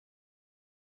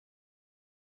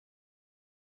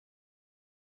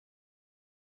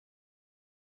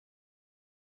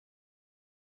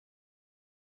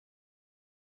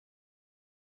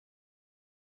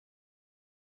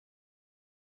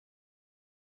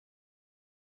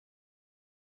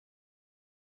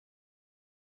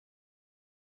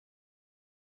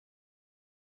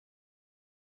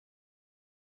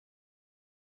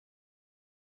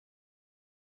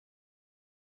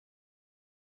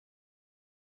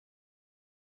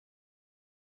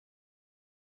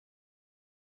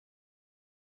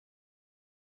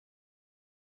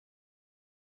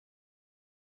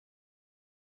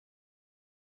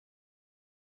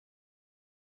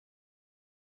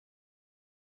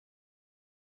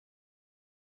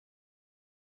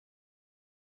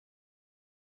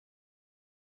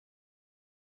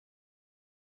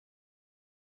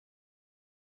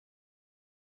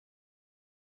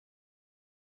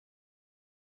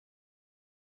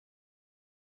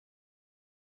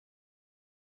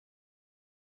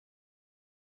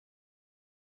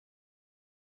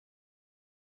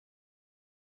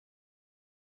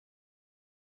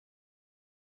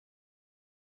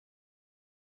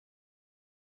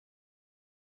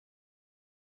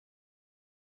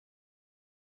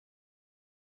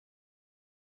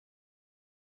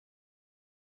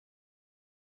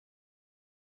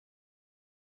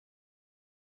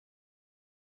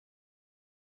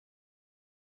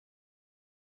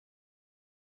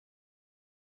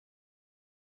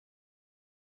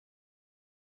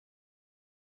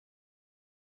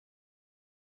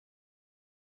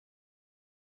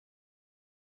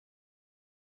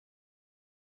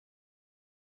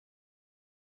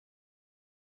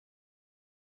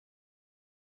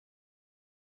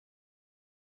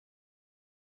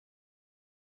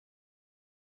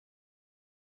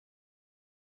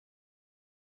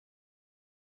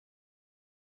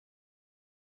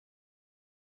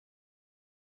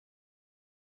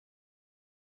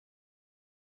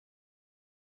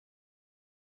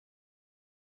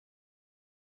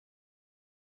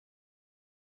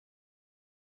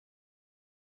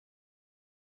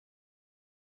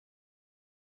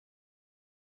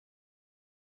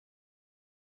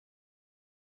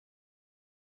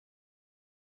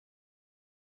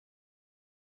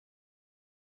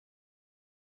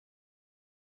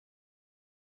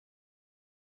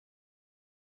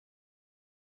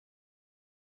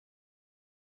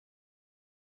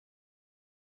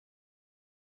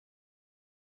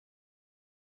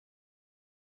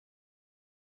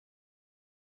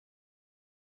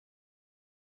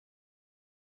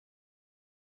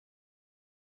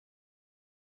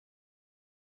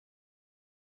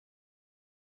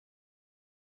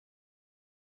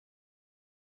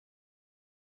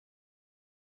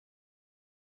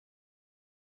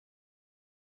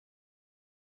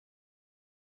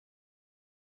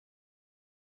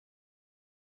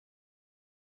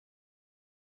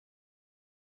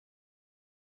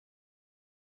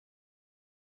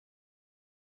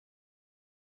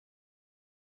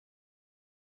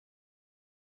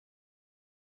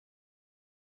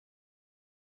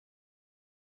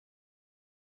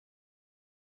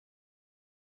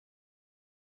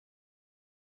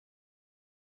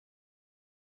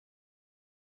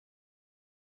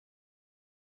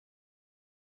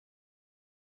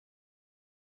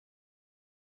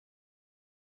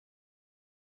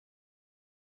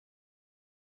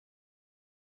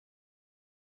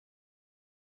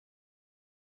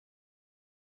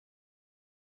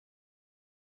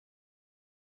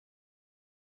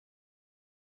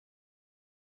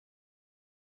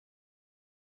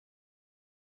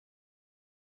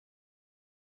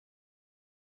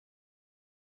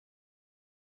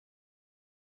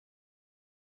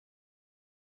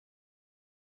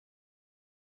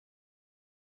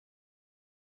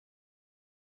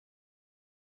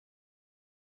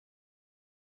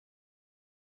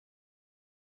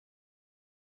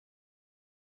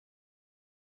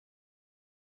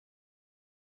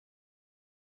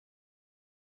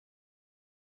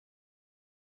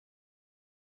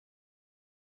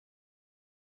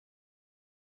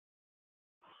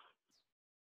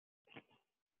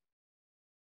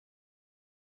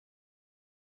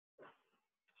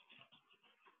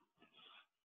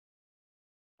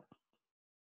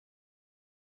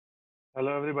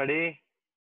Hello, everybody.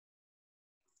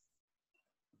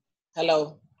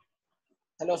 Hello.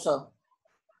 Hello, sir.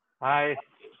 Hi.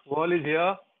 Who all is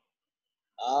here?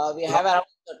 We have around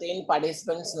 13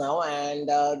 participants now, and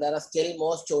there are still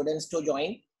more students to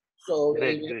join. So we'll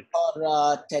Great, wait great.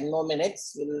 for 10 more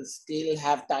minutes. We'll still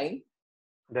have time.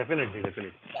 Definitely,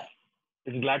 definitely. Yeah,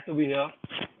 It's glad to be here.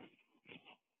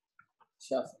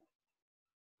 sure.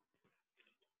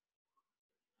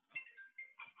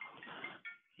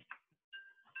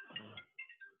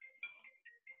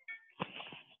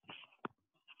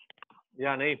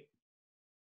 Yeah, नहीं.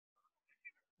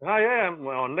 हाँ, yeah,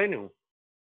 मैं online हूँ.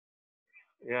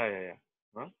 Yeah.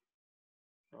 हाँ,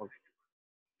 okay.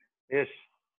 Yes.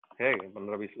 है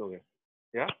 15-20 लोग हैं.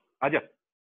 Yeah, आजा.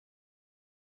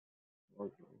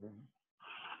 Okay.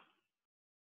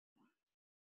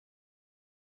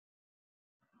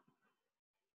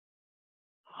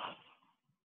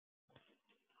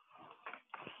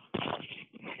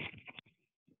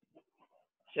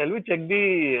 Shall we check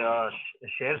the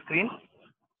share screen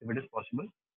if it is possible?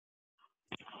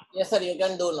 Yes, sir, you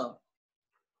can do now.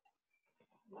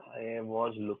 I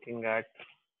was looking at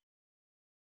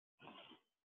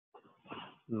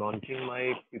launching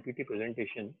my PPT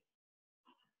presentation.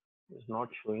 It's not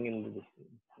showing in the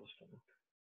system.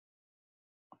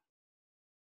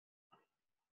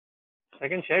 I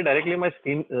can share directly my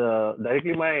screen,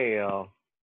 directly my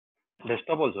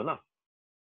desktop also, na?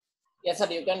 Yes, sir,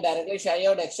 you can directly share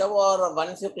your desktop, or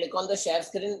once you click on the share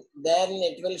screen, then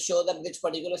it will show that which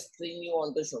particular screen you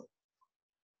want to show.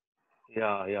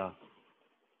 Yeah.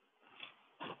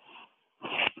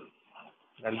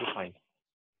 That'll be fine.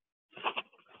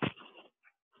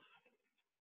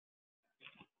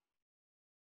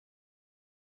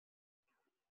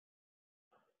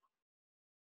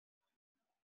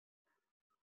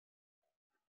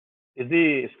 Is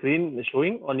the screen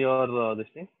showing on your this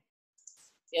thing?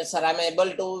 Yes, sir, I'm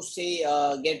able to see,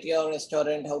 get your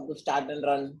restaurant, how to start and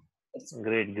run.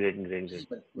 Great.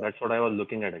 That's what I was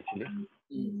looking at actually.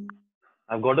 Mm.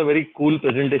 I've got a very cool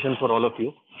presentation for all of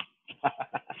you.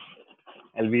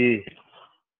 I'll be.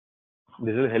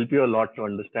 This will help you a lot to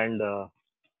understand the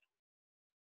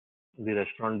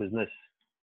restaurant business.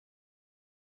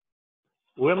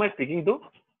 Who am I speaking to?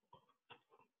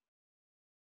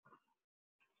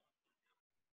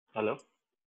 Hello.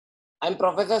 I'm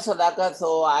Professor Sudhakar,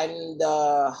 so I'm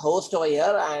the host over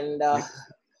here, and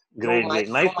through Great.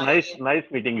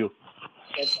 Nice meeting you.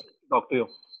 yes, sir. Talk to you.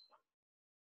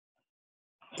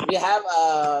 We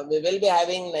will be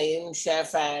having Naeem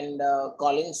Chef and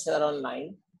Colin sir on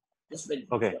 9. Just wait.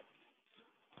 Okay.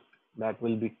 That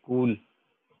will be cool.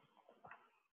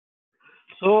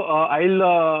 So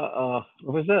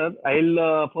Professor,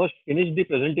 I'll first finish the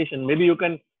presentation. Maybe you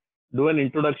can do an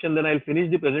introduction, then I'll finish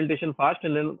the presentation fast,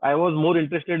 and then I was more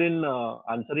interested in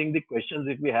answering the questions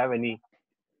if we have any.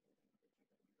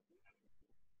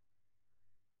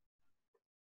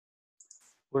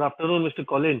 Good afternoon, Mr.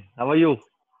 Colin. How are you?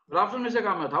 Good afternoon, Mr.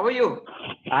 Kamath. How are you?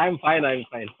 I'm fine.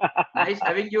 Nice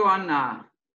having you on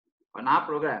our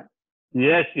program.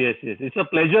 Yes. It's a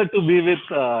pleasure to be with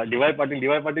DY Patil.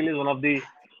 DY Patil is one of the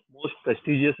most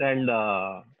prestigious and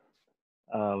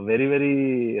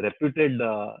very reputed,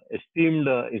 esteemed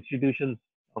institutions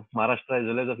of Maharashtra as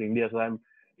well as of India. So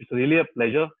it's really a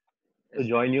pleasure to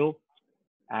join you.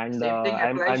 And Same thing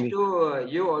applies to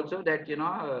you also. That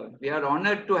we are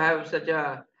honored to have such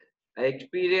a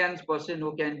experienced person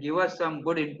who can give us some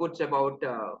good inputs about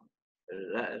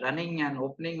running and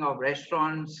opening of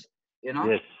restaurants.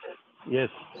 Yes.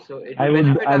 So it will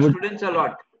benefit our students a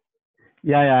lot.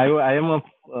 Yeah. I am of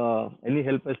any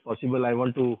help as possible. I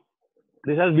want to.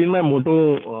 This has been my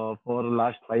motto for the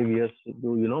last 5 years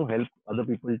to help other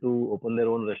people to open their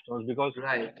own restaurants because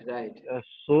Right.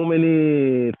 So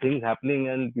many things happening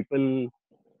and people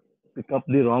pick up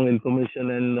the wrong information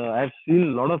and I've seen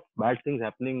a lot of bad things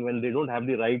happening when they don't have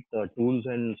the right tools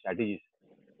and strategies.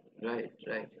 Right.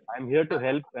 I'm here to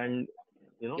help and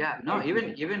Yeah, no,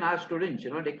 even our students,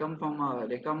 they come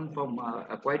from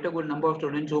quite a good number of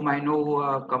students whom I know who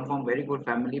come from very good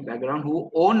family background who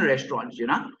own restaurants.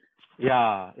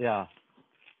 Yeah.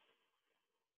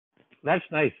 That's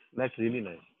nice. That's really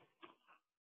nice.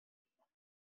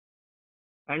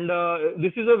 And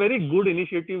this is a very good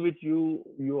initiative which you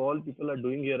all people are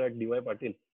doing here at DY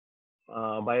Patil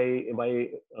by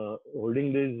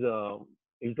holding these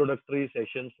introductory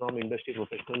sessions from industry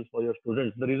professionals for your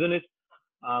students. The reason is,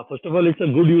 first of all, it's a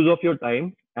good use of your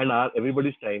time and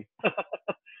everybody's time.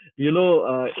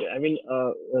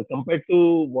 Compared to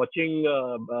watching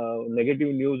negative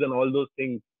news and all those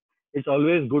things, it's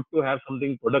always good to have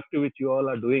something productive which you all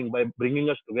are doing by bringing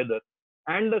us together.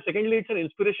 And secondly, it's an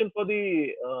inspiration for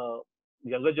the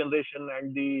younger generation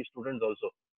and the students also,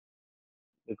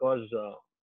 because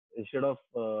instead of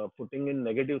putting in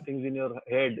negative things in your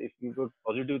head, if you put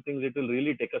positive things, it will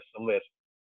really take us somewhere.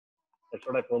 That's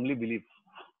what I firmly believe.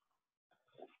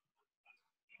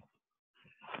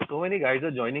 So many guys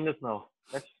are joining us now.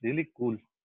 That's really cool.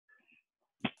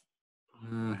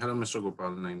 Hello, Mr.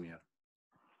 Gopal. Naim here.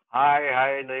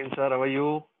 Hi, Naeem sir. How are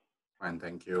you? Fine,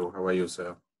 thank you. How are you,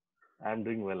 sir? I'm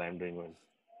doing well. I'm doing well.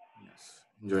 Yes.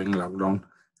 Enjoying lockdown.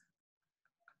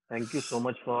 Thank you so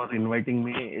much for inviting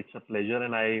me. It's a pleasure,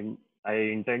 and I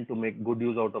intend to make good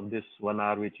use out of this 1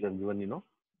 hour which you have given.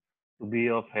 To be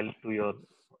of help to your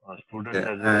students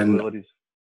Okay. as well as And whoever is.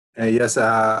 yes,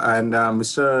 and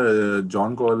Mr.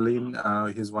 John Collin,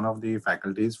 he's one of the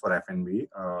faculties for FNB.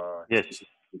 He's Yes,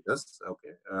 with us.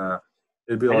 Okay.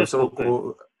 He'll be I just also spoke to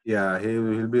him. yeah,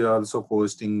 he'll be also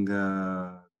hosting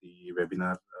the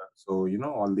webinar. So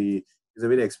all the he's a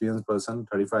very experienced person,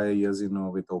 35 years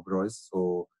with Oberoi's.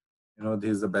 So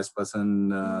he's the best person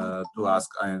to ask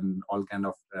and all kind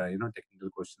of technical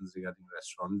questions regarding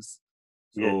restaurants.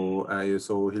 Yes,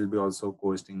 So he'll be also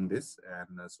hosting this,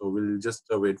 and so we'll just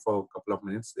wait for a couple of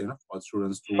minutes, for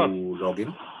students to sure. log in,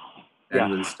 Yeah,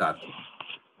 and we'll start.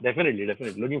 definitely.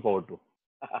 Looking forward to.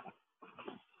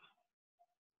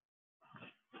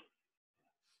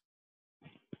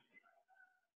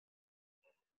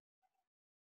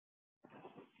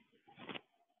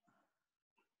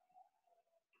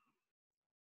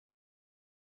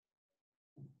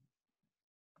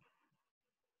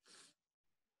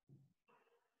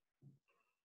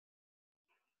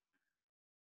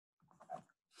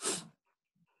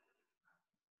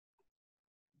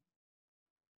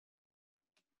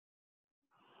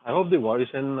 I hope the voice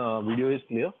and video is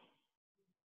clear.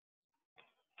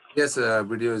 Yes,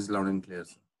 video is loud and clear,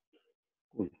 sir.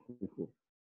 Cool, cool, cool.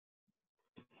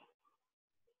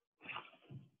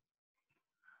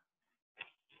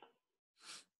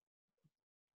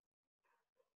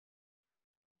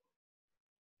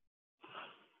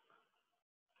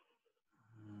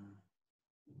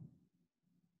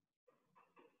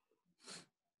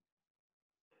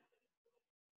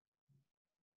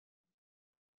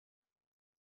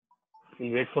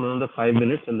 We'll wait for another 5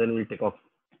 minutes and then we'll take off.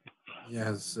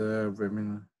 Yes,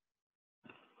 women.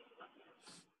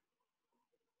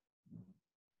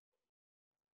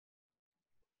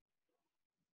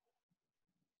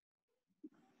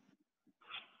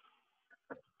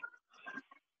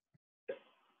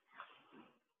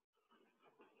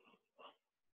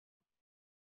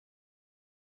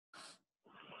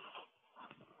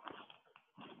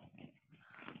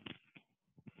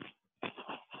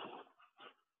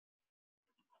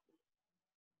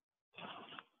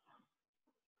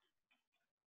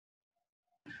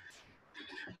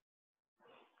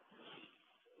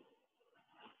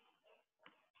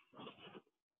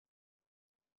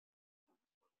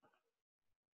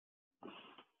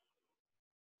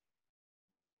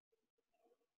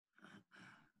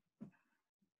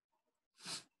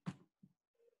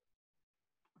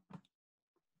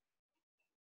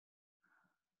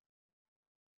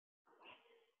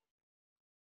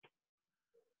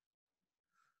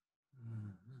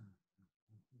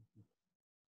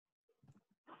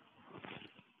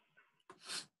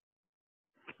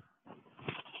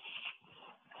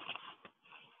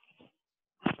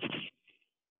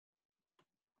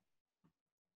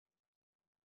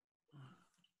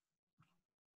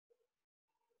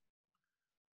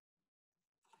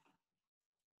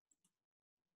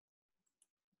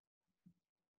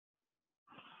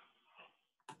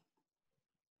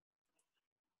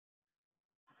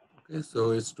 Okay,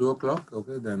 so it's 2 o'clock.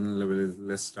 Okay, then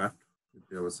let's start with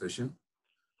our session.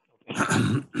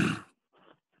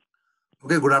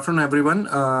 Okay, good afternoon, everyone.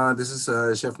 This is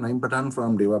Chef Naim Patan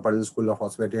from Deva Patil School of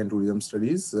Hospitality and Tourism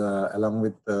Studies, along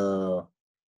with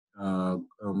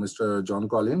Mr. John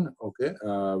Collin. Okay,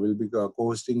 we'll be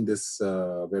co-hosting this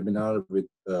webinar with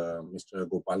Mr.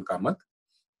 Gopal Kamath.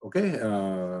 Okay,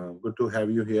 good to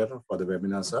have you here for the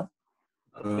webinar, sir.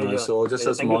 Pleasure. So just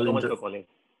a Thank you small so much for calling.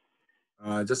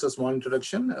 just a small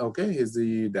introduction. Okay, he's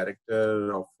the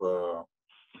director of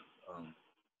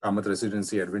Kamath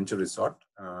Residency Adventure Resort.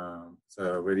 It's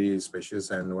a very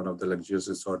spacious and one of the luxurious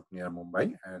resort near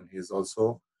Mumbai, and he's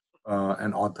also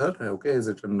an author. Okay, he's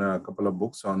written a couple of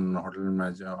books on hotel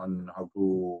management, on how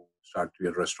to start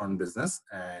your restaurant business,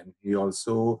 and he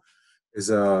also is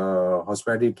a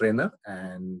hospitality trainer,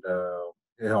 and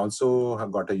he also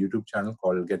have got a YouTube channel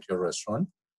called Get Your Restaurant.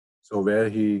 So where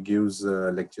he gives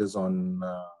lectures on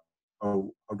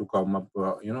how to come up,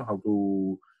 how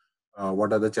to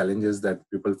what are the challenges that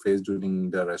people face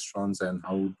during the restaurants, and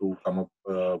how to come up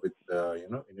with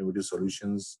innovative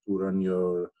solutions to run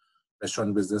your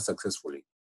restaurant business successfully.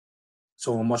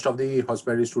 So most of the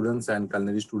hospitality students and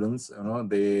culinary students,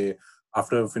 they,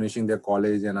 after finishing their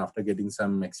college and after getting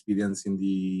some experience in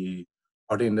the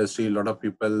hotel industry, a lot of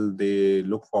people, they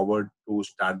look forward to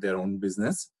start their own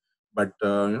business. But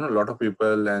a lot of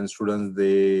people and students,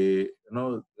 they,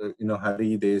 in a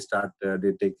hurry, they start,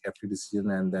 they take hefty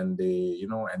decision, and then they,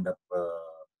 end up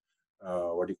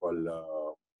what do you call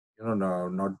no,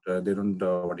 not they don't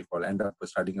what do you call, end up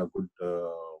starting a good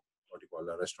what do you call,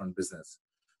 a restaurant business.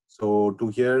 So to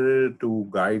here to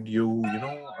guide you,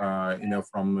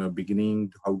 from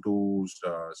beginning to how to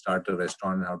start a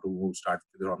restaurant, how to start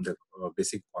from the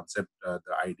basic concept, the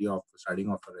idea of starting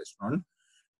off a restaurant,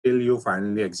 till you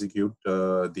finally execute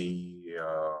the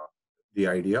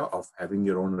idea of having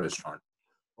your own restaurant.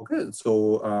 Okay,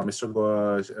 so Mr.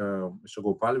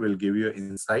 Gopal will give you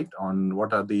insight on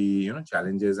what are the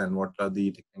challenges and what are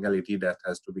the technicality that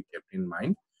has to be kept in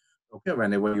mind. Okay,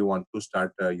 whenever you want to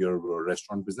start your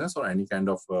restaurant business or any kind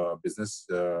of business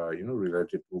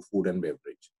related to food and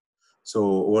beverage.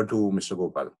 So over to Mr.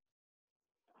 Gopal.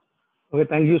 Okay,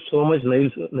 thank you so much,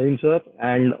 Nail sir,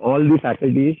 and all the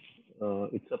faculties.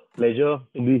 It's a pleasure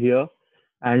to be here,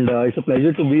 and it's a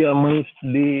pleasure to be amongst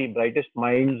the brightest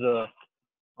minds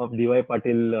of DY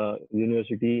Patil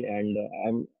University, and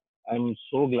I'm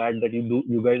so glad that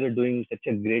you guys are doing such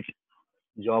a great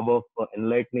job of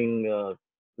enlightening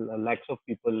lakhs of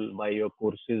people by your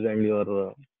courses and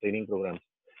your training programs.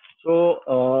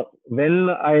 So when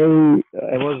I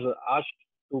was asked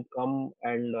to come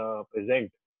and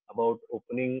present about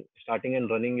starting and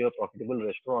running your profitable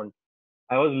restaurant,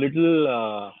 I was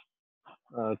little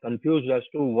confused as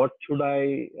to what should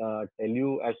I tell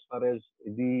you as far as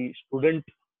the student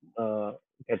uh,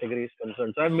 category is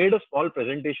concerned. So I've made a small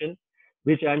presentation,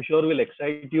 which I'm sure will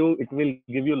excite you. It will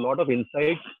give you a lot of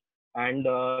insights, and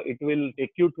it will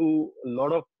take you to a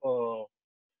lot of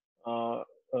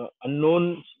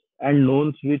unknowns and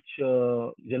knowns which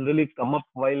generally come up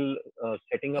while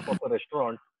setting up of a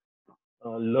restaurant.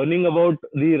 Learning about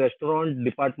the restaurant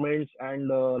departments and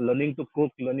learning to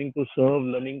cook, learning to serve,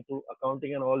 learning to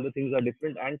accounting and all the things are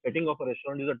different. And setting up a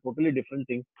restaurant is a totally different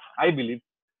thing, I believe.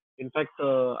 In fact,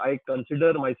 I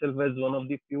consider myself as one of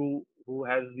the few who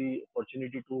has the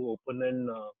opportunity to open and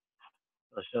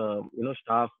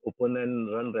staff, open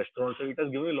and run restaurants. So it has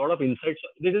given me a lot of insights.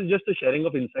 This is just a sharing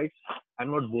of insights.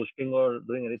 I'm not boasting or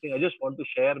doing anything. I just want to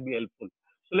share, be helpful.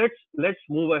 So let's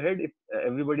move ahead if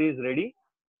everybody is ready.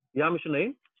 Yeah, Mr.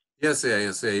 Naeem? Yes,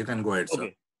 yeah. You can go ahead, sir.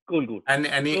 Okay, cool. And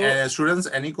any So, students,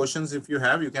 any questions if you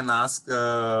have, you can ask.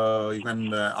 You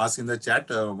can ask in the chat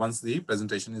once the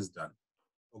presentation is done.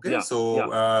 Okay, yeah.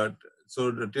 so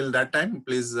till that time,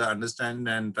 please understand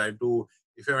and try to.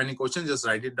 If you have any questions, just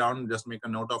write it down. Just make a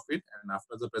note of it, and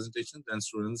after the presentation, then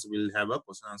students will have a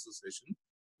question answer session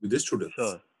with the students.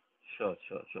 Sure. Okay,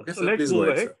 So sir, let's please go move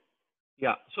ahead, ahead. sir.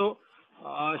 Yeah. So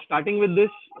starting with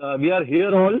this, we are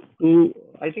here all to.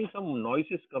 I think some noise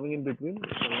is coming in between.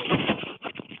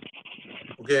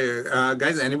 Okay,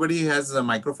 guys, anybody has a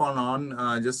microphone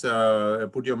on, just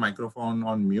put your microphone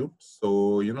on mute,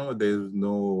 so there's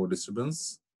no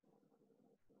disturbance.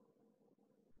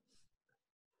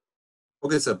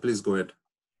 Okay, sir, please go ahead.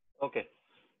 Okay.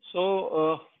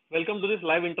 So welcome to this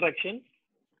live interaction.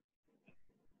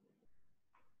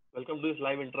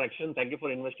 Thank you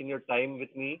for investing your time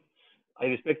with me. I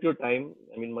respect your time.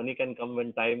 I mean, money can come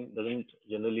when time doesn't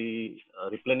generally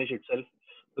replenish itself.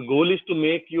 The goal is to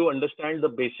make you understand the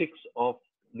basics of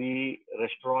the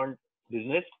restaurant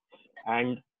business,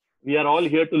 and we are all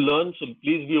here to learn. So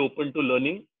please be open to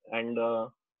learning. And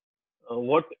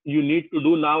what you need to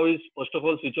do now is, first of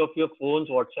all, switch off your phones,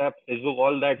 WhatsApp, Facebook,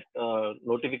 all that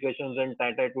notifications and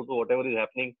to whatever is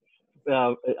happening.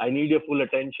 I need your full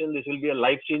attention. This will be a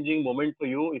life-changing moment for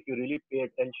you if you really pay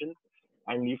attention,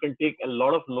 and you can take a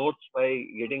lot of notes by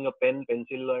getting a pen,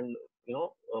 pencil, and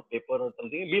a paper or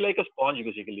something. Be like a sponge,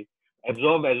 basically.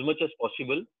 Absorb as much as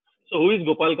possible. So, who is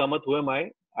Gopal Kamath? Who am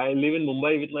I? I live in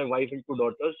Mumbai with my wife and two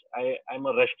daughters. I'm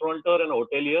a restaurateur and a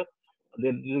hotelier.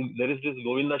 There is this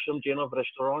Govindashram chain of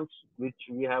restaurants, which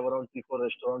we have around 3-4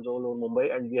 restaurants all over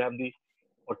Mumbai, and we have the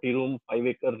 40-room,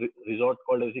 5-acre resort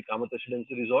called as the Kamath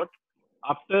Residency Resort.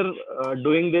 After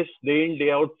doing this day in,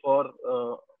 day out for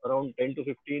around 10 to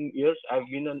 15 years, I've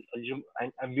been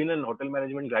an hotel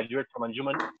management graduate from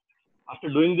Anjuman. After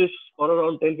doing this for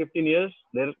around 10-15 years,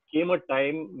 there came a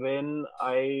time when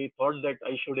I thought that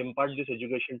I should impart this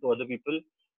education to other people.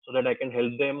 so that I can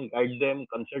help them, guide them,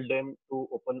 consult them to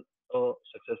open a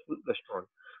successful restaurant.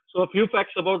 So a few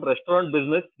facts about restaurant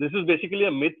business. This is basically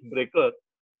a myth breaker.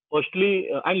 Firstly,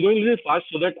 I'm going a little fast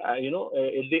so that at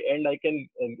the end I can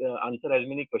answer as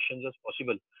many questions as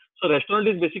possible. So restaurant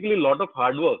is basically a lot of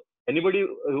hard work. Anybody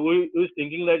who is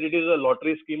thinking that it is a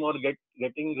lottery scheme or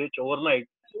getting rich overnight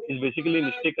is basically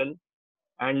mistaken.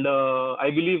 And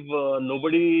I believe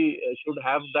nobody should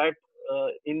have that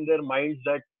in their minds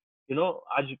that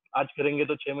आज करेंगे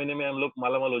तो 6 महीने में हम लोग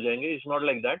मालामाल हो जाएंगे. It's not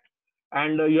like that.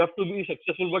 And you have to be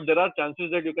successful, but there are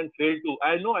chances that you can fail too.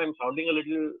 I know I'm sounding a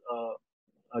little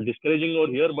discouraging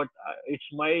over here, but it's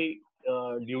my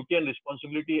duty and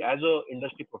responsibility as a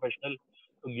industry professional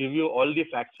to give you all the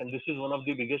facts. And this is one of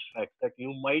the biggest facts, that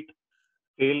you might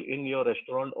fail in your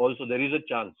restaurant also. There is a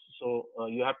chance. So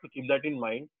you have to keep that in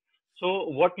mind. So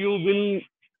what you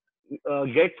will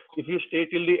get if you stay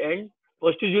till the end,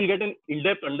 first is you'll get an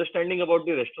in-depth understanding about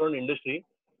the restaurant industry.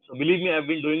 So believe me, I've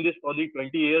been doing this for the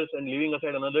 20 years and leaving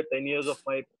aside another 10 years of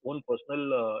my own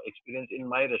personal experience in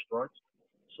my restaurants.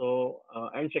 So,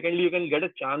 and secondly, you can get a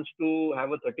chance to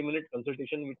have a 30-minute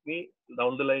consultation with me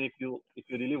down the line if you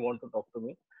really want to talk to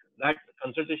me. That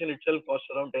consultation itself costs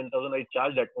around 10,000. I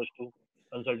charge that much to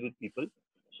consult with people.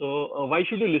 So why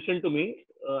should you listen to me?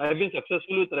 I've been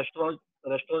successful with restaurant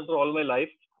for all my life.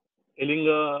 Failing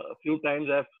a few times,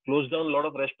 I've closed down a lot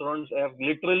of restaurants. I've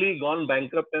literally gone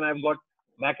bankrupt and I've got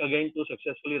back again to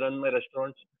successfully run my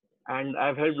restaurants. And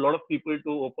I've helped a lot of people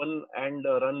to open and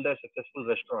run their successful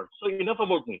restaurants. So enough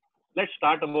about me. Let's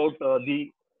start about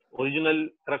the original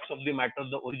crux of the matter,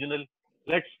 the original.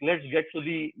 Let's get to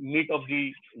the meat of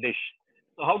the dish.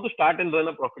 So how to start and run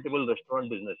a profitable restaurant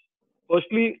business?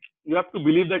 Firstly, you have to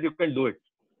believe that you can do it.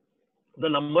 The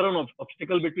number one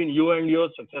obstacle between you and your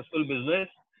successful business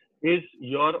is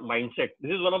your mindset.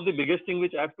 This is one of the biggest things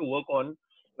which I have to work on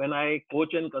when I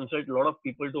coach and consult a lot of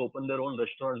people to open their own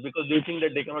restaurants, because they think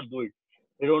that they cannot do it.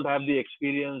 They don't have the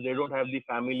experience, they don't have the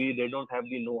family, they don't have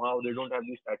the know-how, they don't have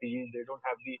the strategies, they don't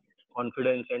have the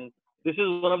confidence. And this is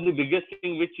one of the biggest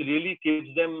things which really keeps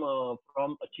them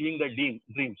from achieving their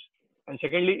dreams. And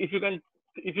secondly, if you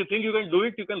think you can do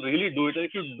it, you can really do it. And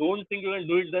if you don't think you can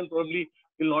do it, then probably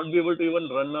you'll not be able to even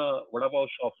run a vada pav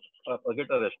shop, forget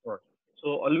a restaurant.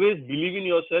 So always believe in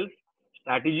yourself.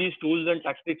 Strategies, tools, and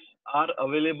tactics are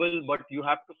available, but you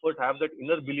have to first have that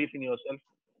inner belief in yourself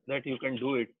that you can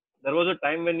do it. There was a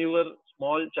time when you were a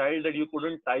small child that you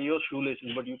couldn't tie your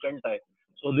shoelaces, but you can tie.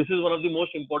 So this is one of the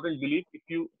most important beliefs that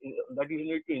you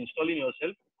need to install in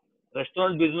yourself.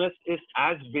 Restaurant business is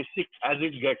as basic as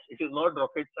it gets. It is not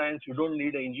rocket science. You don't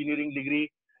need an engineering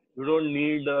degree. You don't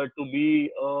need to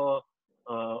be a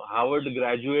Harvard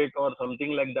graduate or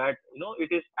something like that.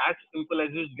 It is as simple as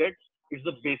it gets. It's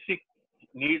the basic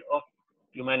need of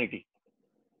humanity.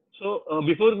 So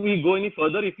before we go any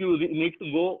further, if you need to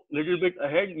go a little bit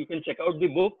ahead, you can check out the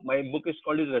book. My book is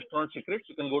called Restaurant Secrets.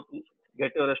 You can go to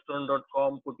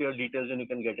getyourrestaurant.com, put your details, and you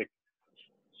can get it.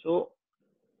 So,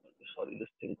 sorry, this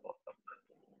thing popped up.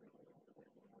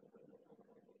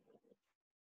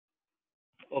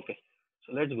 Okay,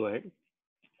 so let's go ahead.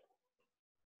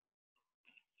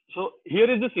 So here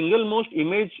is the single most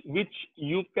image which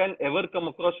you can ever come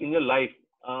across in your life.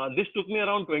 This took me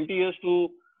around 20 years to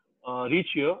reach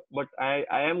here, but I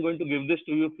am going to give this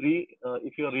to you free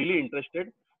if you are really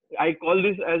interested. I call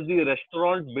this as the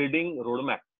restaurant building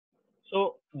roadmap.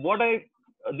 So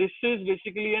this is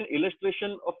basically an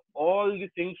illustration of all the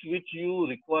things which you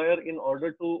require in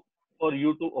order for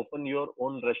you to open your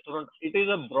own restaurant. It is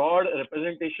a broad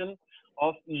representation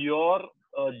of your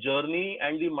journey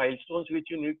and the milestones which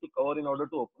you need to cover in order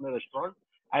to open a restaurant.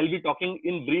 I'll be talking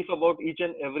in brief about each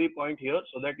and every point here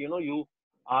so that you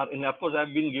are in. Of course,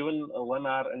 I've been given 1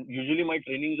 hour, and usually my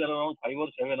trainings are around 5 or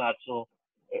 7 hours. So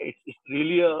it's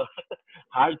really a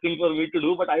hard thing for me to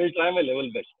do, but I will try my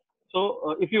level best.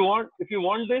 So if you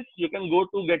want this, you can go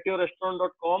to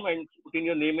getyourrestaurant.com and put in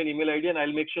your name and email ID, and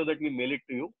I'll make sure that we mail it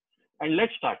to you. And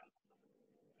let's start.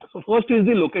 So first is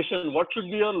the location. What should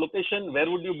be your location?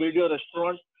 Where would you build your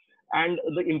restaurant? And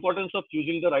the importance of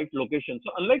choosing the right location.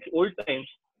 So unlike old times,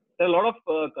 there are a lot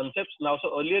of concepts now.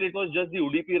 So earlier it was just the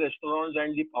UDP restaurants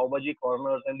and the pav bhaji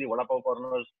corners and the vada pav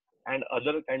corners and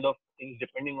other kind of things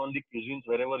depending on the cuisines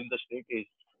wherever the state is.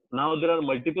 Now there are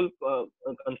multiple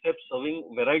concepts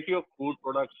serving variety of food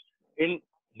products in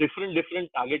different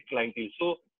target clientele.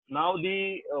 So now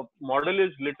the model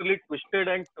is literally twisted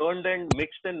and turned and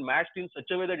mixed and matched in such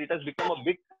a way that it has become a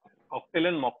big cocktail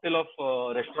and mocktail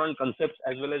of restaurant concepts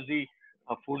as well as the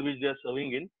food which they are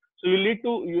serving in. So you need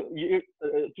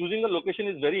to choosing a location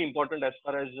is very important as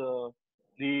far as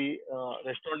the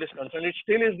restaurant is concerned. It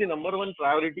still is the number one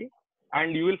priority.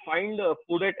 and you will find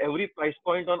food at every price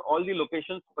point on all the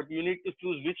locations, but you need to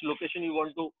choose which location you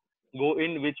want to go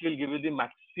in, which will give you the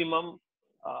maximum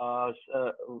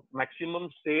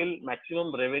sale,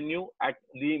 maximum revenue at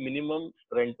the minimum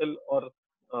rental or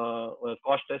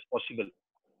cost as possible.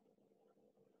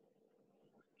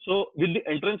 So with the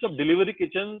entrance of delivery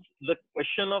kitchens, the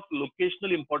question of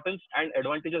locational importance and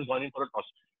advantage has gone in for a toss.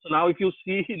 So now if you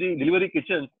see the delivery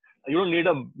kitchens, you don't need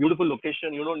a beautiful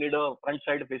location. You don't need a front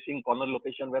side facing corner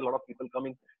location where a lot of people come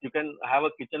in. You can have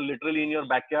a kitchen literally in your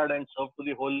backyard and serve to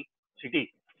the whole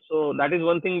city. So that is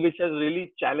one thing which is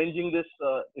really challenging this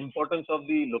importance of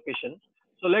the location.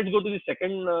 So let's go to the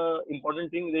second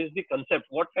important thing. There is the concept.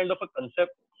 What kind of a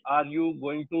concept are you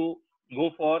going to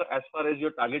go for as far as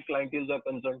your target clienteles are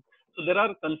concerned? So there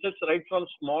are concepts right from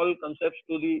small concepts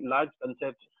to the large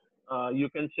concepts. You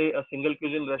can say a single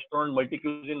cuisine restaurant,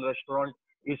 multi-cuisine restaurant,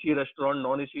 AC restaurant,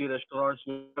 non-AC restaurants,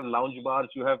 you have lounge bars,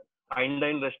 you have fine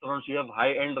dine restaurants, you have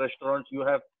high-end restaurants, you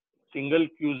have single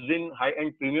cuisine,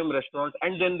 high-end premium restaurants,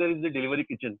 and then there is the delivery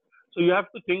kitchen. So you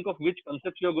have to think of which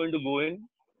concepts you're going to go in.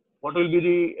 What will be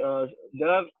the, there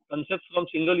are concepts from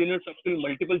single units up to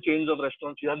multiple chains of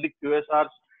restaurants. You have the QSRs,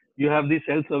 you have the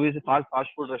self-service fast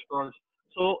food restaurants.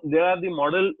 So there are the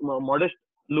modest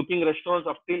looking restaurants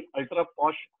up till ultra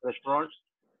posh restaurants.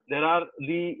 There are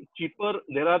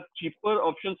cheaper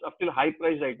options up till high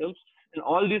priced items, and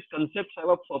all these concepts have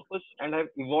a purpose and have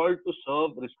evolved to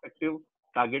serve respective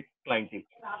target clientele.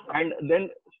 And then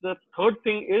the third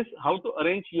thing is how to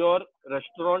arrange your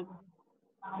restaurant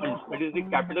funds, that is the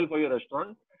capital for your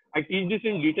restaurant. I teach this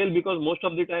in detail because most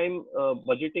of the time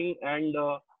budgeting and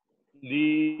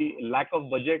the lack of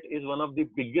budget is one of the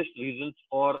biggest reasons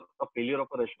for a failure of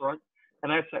a restaurant.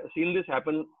 And I've seen this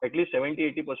happen at least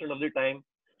 70-80% of the time.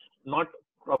 Not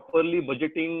properly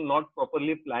budgeting, not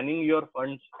properly planning your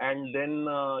funds, and then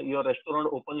your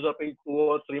restaurant opens up in 2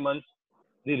 or 3 months.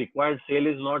 The required sale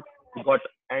is not got,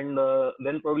 and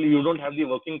then probably you don't have the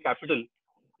working capital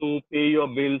to pay your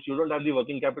bills. You don't have the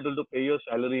working capital to pay your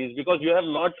salaries because you have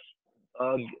not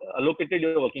uh, allocated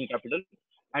your working capital,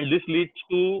 and this leads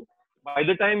to, by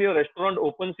the time your restaurant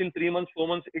opens in 3 months, 4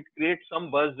 months, it creates some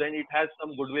buzz and it has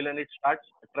some goodwill and it starts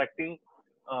attracting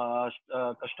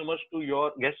customers to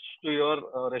your guests to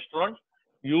your restaurant.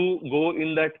 You go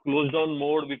in that close down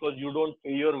mode because you don't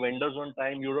pay your vendors on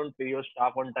time, you don't pay your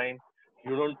staff on time,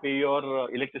 you don't pay your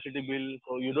electricity bill,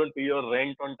 so you don't pay your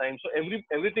rent on time. So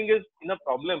everything is in a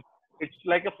problem. It's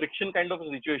like a friction kind of a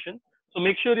situation. So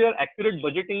make sure your accurate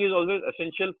budgeting is always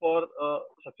essential for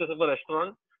success of a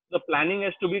restaurant. The planning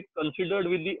has to be considered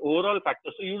with the overall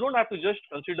factor. So you don't have to just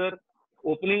consider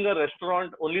opening a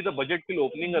restaurant, only the budget till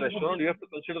opening a restaurant. You have to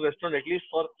consider restaurant at least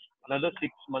for another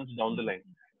 6 months down the line.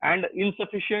 And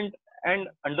insufficient and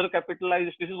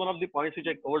undercapitalized, this is one of the points which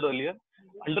I covered earlier.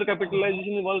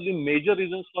 Undercapitalization is one of the major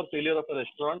reasons for failure of a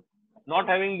restaurant. Not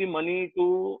having the money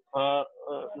to,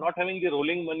 not having the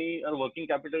rolling money or working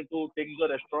capital to take the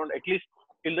restaurant at least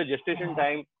till the gestation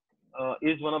time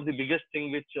is one of the biggest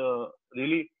thing which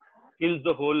really kills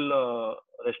the whole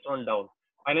restaurant down.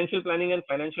 Financial planning and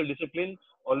financial discipline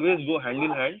always go hand in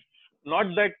hand. Not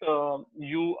that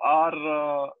you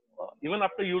are even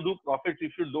after you do profits,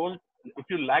 if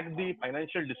you lack the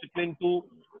financial discipline to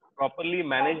properly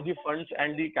manage the funds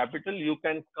and the capital, you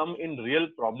can come in real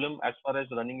problem as far as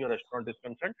running your restaurant is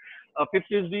concerned.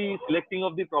 Fifth is the selecting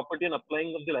of the property and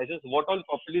applying of the license. What all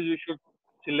properties we should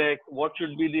select, what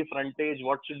should be the frontage,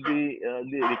 what should be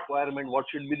the requirement, what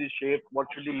should be the shape, what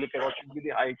should you look at, what should be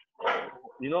the height,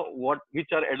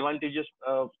 which are advantageous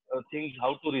things,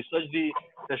 how to research the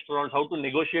restaurant, how to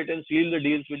negotiate and seal the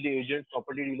deals with the agents,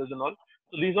 property dealers and all.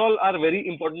 So these all are very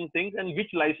important things, and which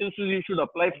licenses you should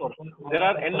apply for. There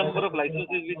are n number of licenses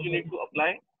which you need to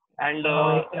apply, and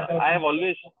I have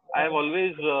always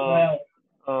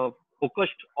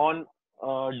focused on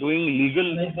doing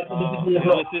legal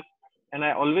businesses, and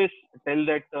I always tell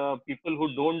that people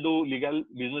who don't do legal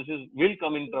businesses will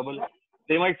come in trouble.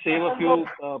 They might save a few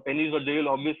pennies, but they will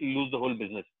obviously lose the whole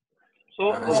business.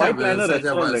 So why plan a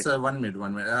restaurant? Sir, 1 minute,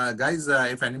 1 minute. Guys,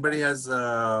 if anybody has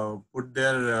put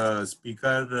their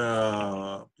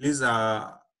speaker, please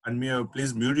unmute,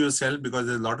 please mute yourself because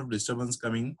there's a lot of disturbance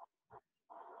coming.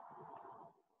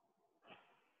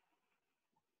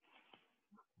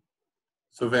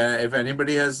 So if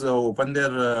anybody has opened their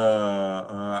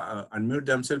unmute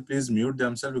themselves, please mute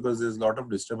themselves because there's a lot of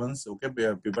disturbance. Okay,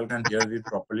 people can hear it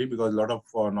properly because a lot of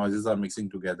noises are mixing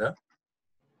together.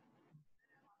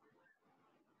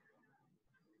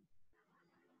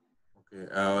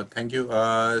 Okay, thank you.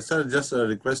 Sir, just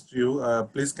request you,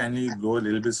 please kindly go a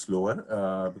little bit slower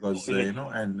because, Okay,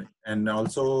 yes. and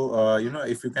also,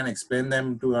 if you can explain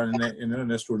them to,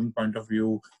 in a student point of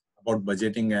view about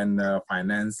budgeting and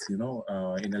finance, in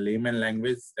a layman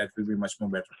language, that will be much more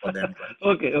better for them to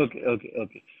understand.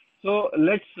 Okay. So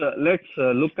let's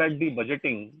look at the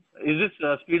budgeting. Is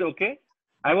this speed okay?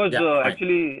 I was Yeah, fine.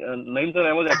 actually, Naeem sir,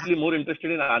 I was actually more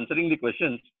interested in answering the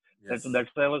questions. Yes. That's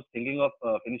why I was thinking of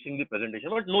finishing the presentation.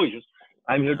 But no issues.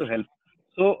 I'm here Yeah. to help.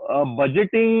 So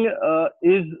budgeting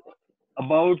is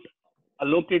about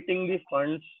allocating the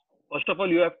funds. First of all,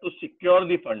 you have to secure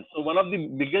the funds. So one of the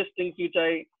biggest things which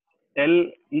I tell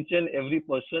each and every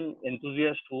person,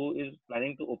 enthusiast who is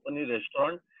planning to open a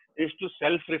restaurant, is to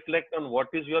self-reflect on what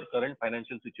is your current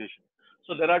financial situation.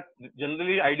 So there are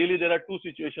generally, ideally, there are two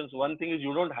situations. One thing is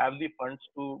you don't have the funds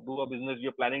to do a business.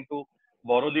 You're planning to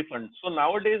borrow the funds. So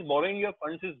nowadays, borrowing your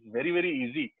funds is very, very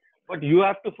easy. But you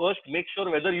have to first make sure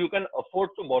whether you can afford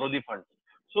to borrow the funds.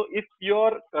 So if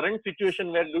your current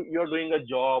situation where you're doing a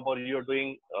job or you're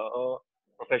doing a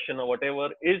profession or whatever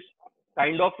is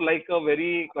kind of like a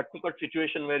very cut to cut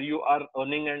situation where you are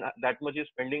earning and that much is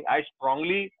spending, I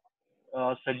strongly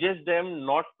suggest them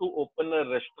not to open a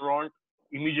restaurant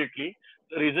immediately.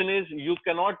 The reason is you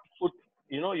cannot put,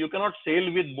 you cannot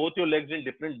sail with both your legs in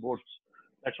different boats.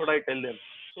 That's what I tell them.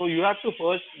 So you have to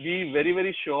first be very,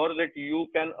 very sure that you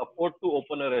can afford to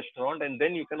open a restaurant and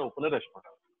then you can open a restaurant.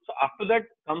 So after that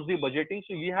comes the budgeting.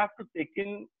 So we have to take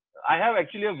in, I have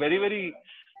actually a very, very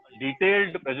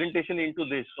detailed presentation into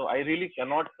this. So I really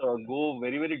cannot go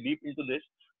very, very deep into this.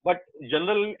 But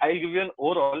generally, I'll give you an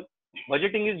overall.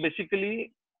 Budgeting is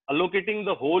basically allocating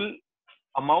the whole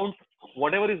amount,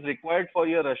 whatever is required for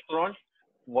your restaurant,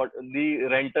 what the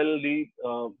rental,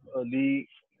 the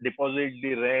deposit,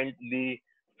 the rent, the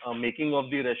making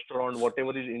of the restaurant,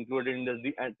 whatever is included in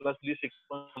this, and plus the 6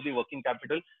 months of the working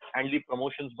capital and the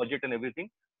promotions budget and everything.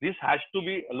 This has to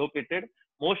be allocated.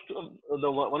 Most of the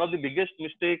one of the biggest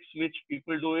mistakes which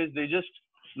people do is they just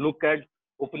look at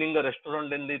opening a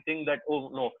restaurant and they think that, oh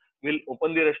no, we'll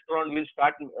open the restaurant, we'll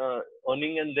start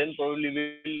earning, and then probably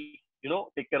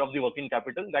we'll take care of the working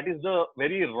capital. That is the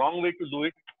very wrong way to do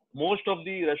it. Most of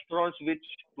the restaurants which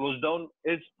close down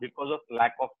is because of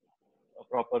lack of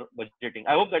proper budgeting.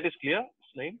 I hope that is clear,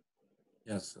 Naeem.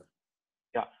 Yes, sir.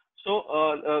 Yeah.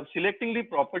 So selecting the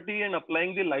property and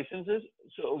applying the licenses.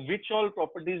 So which all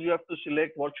properties you have to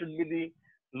select? What should be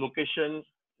the location?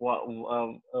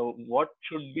 What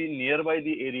should be nearby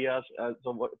the areas?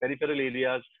 Peripheral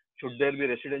areas. Should there be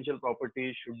residential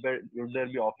properties? Should there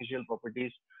be official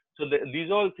properties? So these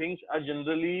all things are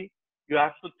generally you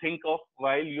have to think of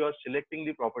while you are selecting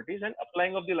the properties and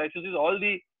applying of the licenses. All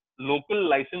the local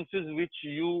licenses which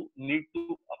you need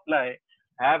to apply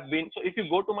have been. So if you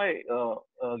go to my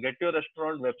Get Your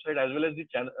Restaurant website as well as the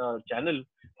channel,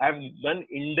 I've done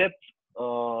in-depth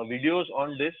videos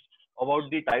on this about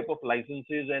the type of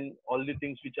licenses and all the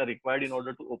things which are required in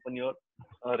order to open your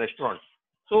restaurant.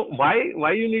 So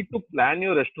why you need to plan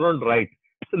your restaurant right?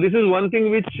 So this is one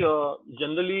thing which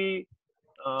generally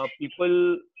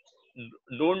people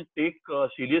don't take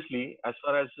seriously as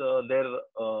far as their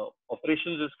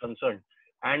operations is concerned,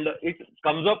 and it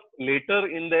comes up later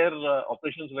in their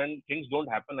operations when things don't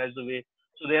happen as the way.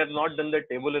 So they have not done the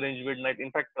table arrangement night.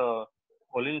 In fact,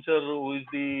 Colin sir, who is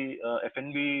the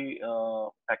F&B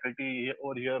faculty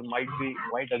over here,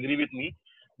 might agree with me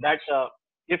that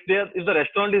if the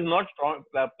restaurant is not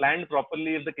planned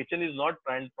properly, if the kitchen is not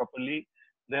planned properly,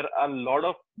 there are a lot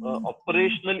of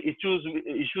operational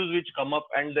issues which come up,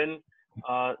 and then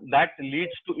that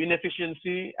leads to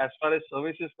inefficiency as far as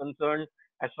service is concerned,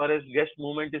 as far as guest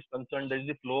movement is concerned. There is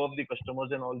the flow of the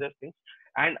customers and all those things,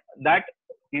 and that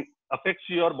affects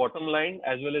your bottom line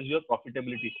as well as your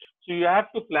profitability. So you have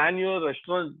to plan your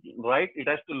restaurant right. It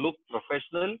has to look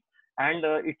professional, and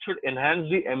it should enhance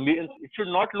the ambience. It should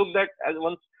not look that as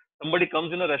once somebody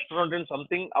comes in a restaurant and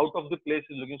something out of the place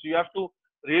is looking. So you have to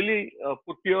really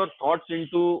put your thoughts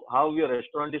into how your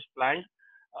restaurant is planned.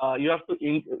 You have to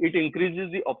it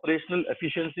increases the operational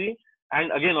efficiency,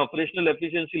 and again operational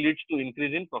efficiency leads to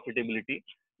increase in profitability.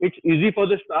 It's easy for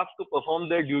the staff to perform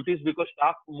their duties because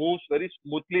staff moves very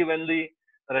smoothly when the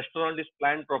restaurant is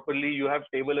planned properly. You have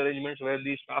table arrangements where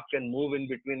the staff can move in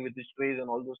between with the trays and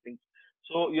all those things.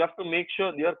 So you have to make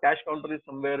sure your cash counter is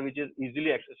somewhere which is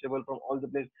easily accessible from all the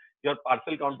places. Your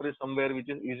parcel counter is somewhere which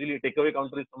is easily, takeaway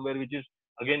counter is somewhere which is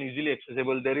again easily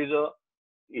accessible. There is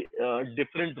a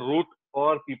different route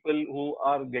for people who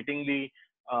are getting the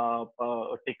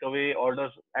takeaway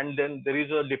orders, and then there is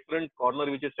a different corner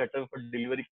which is set up for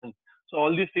delivery. So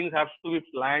all these things have to be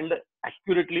planned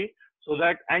accurately So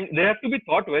that, and they have to be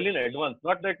thought well in advance.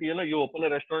 Not that you open a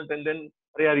restaurant and then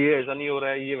अरे यार ये ऐसा नहीं हो रहा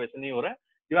है, ये वैसा नहीं हो रहा है.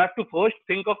 You have to first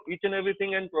think of each and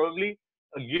everything and probably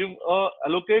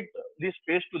allocate the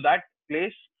space to that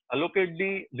place, allocate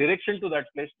the direction to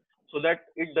that place, so that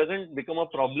it doesn't become a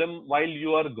problem while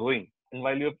you are growing and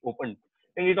while you have opened.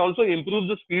 And it also improves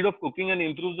the speed of cooking and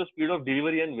improves the speed of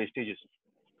delivery and wastages.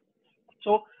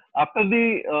 So after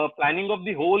the planning of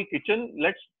the whole kitchen,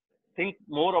 let's think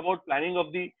more about planning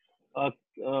of the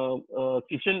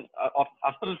kitchen.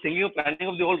 After thinking of planning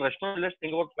of the whole restaurant, let's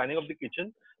think about planning of the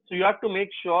kitchen. So you have to make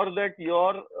sure that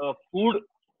your food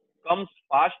comes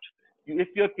fast. If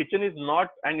your kitchen is not,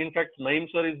 and in fact, Naeem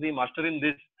sir is the master in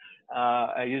this.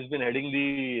 He's been heading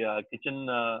the kitchen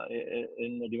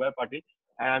in Divai Party,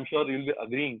 and I'm sure you'll be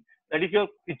agreeing that if your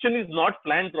kitchen is not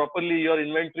planned properly, your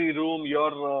inventory room,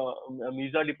 your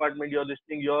Misa department, your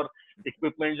listing, your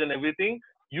equipments and everything,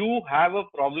 you have a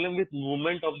problem with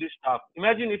movement of the staff.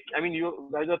 Imagine if, I mean, you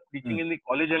guys are teaching in the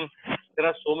college and there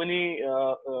are so many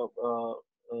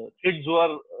kids who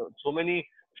are, so many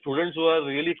students who are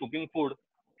really cooking food.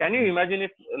 Can you imagine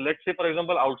if, let's say, for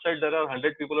example, outside there are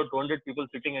 100 people or 200 people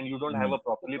sitting and you don't have a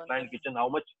properly planned kitchen, how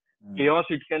much chaos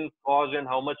it can cause and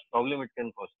how much problem it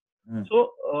can cause.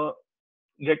 So,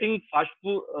 getting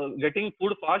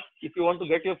food fast, if you want to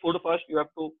get your food fast, you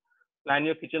have to plan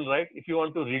your kitchen right. If you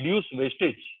want to reduce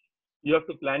wastage, you have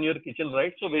to plan your kitchen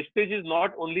right. So wastage is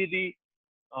not only the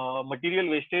material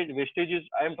wastage. Wastage is,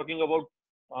 I am talking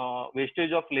about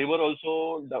wastage of labor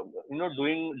also,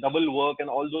 doing double work and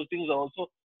all those things are also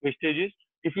wastages.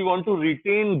 If you want to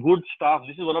retain good staff,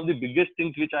 this is one of the biggest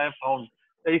things which I have found.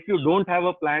 If you don't have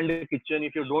a planned kitchen,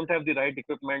 if you don't have the right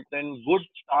equipment, then good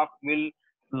staff will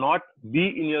not be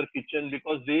in your kitchen,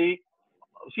 because they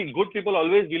see, good people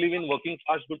always believe in working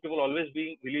fast. Good people always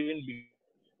believe in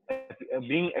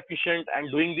being efficient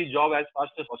and doing the job as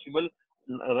fast as possible,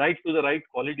 right to the right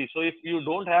quality. So if you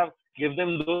don't give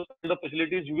them those kind of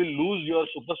facilities, you will lose your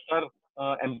superstar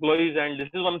employees. And this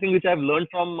is one thing which I've learned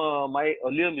from my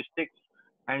earlier mistakes.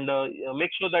 And make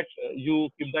sure that you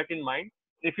keep that in mind.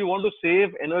 If you want to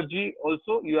save energy,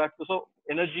 also you have to, so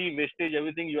energy wastage,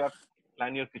 everything, you have to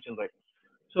plan your kitchen right.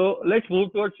 So let's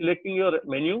move towards selecting your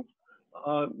menu.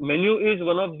 Menu is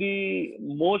one of the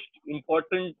most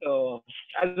important,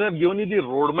 as I've given you the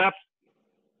roadmap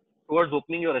towards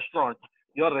opening your restaurant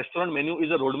menu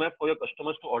is a roadmap for your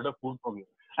customers to order food from you.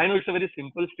 I know it's a very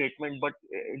simple statement, but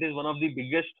it is one of the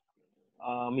biggest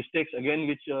mistakes, again,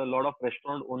 which a lot of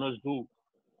restaurant owners do.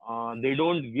 They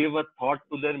don't give a thought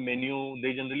to their menu.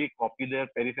 They generally copy their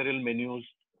peripheral menus,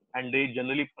 and they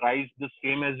generally price the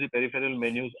same as the peripheral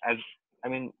menus, as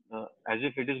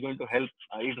if it is going to help.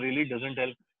 It really doesn't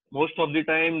help. Most of the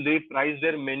time, they price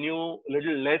their menu a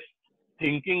little less,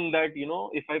 thinking that,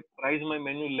 if I price my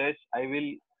menu less, I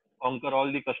will conquer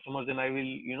all the customers and I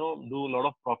will, do a lot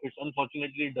of profits.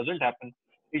 Unfortunately, it doesn't happen.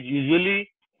 It usually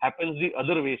happens the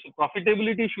other way. So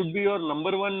profitability should be your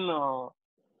number one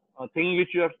thing which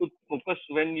you have to focus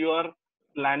when you are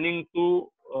planning to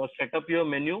set up your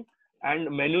menu.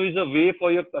 And menu is a way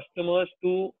for your customers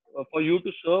for you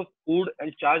to serve food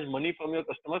and charge money from your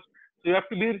customers. So you have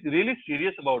to be really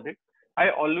serious about it.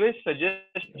 I always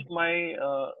suggest my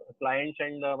clients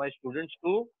and my students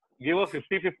to give a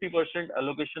 50-50%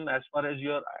 allocation as far as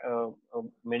your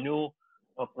menu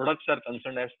products are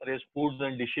concerned, as far as foods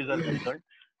and dishes are concerned.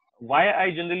 Why I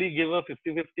generally give a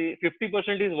 50-50?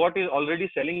 50% is what is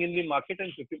already selling in the market,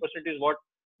 and 50% is what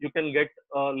you can get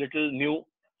a little new.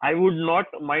 I would not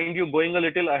mind you going a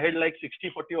little ahead, like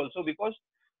 60-40 also, because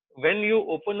when you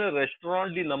open a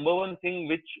restaurant, the number one thing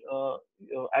which,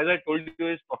 as I told you,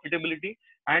 is profitability.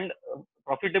 And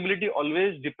profitability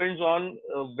always depends on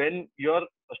when your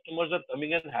customers are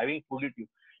coming and having food with you.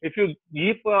 If you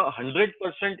give a 100%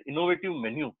 innovative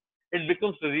menu, it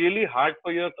becomes really hard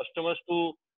for your customers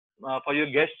for your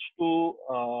guests to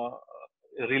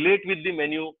relate with the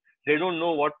menu. They don't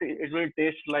know what it will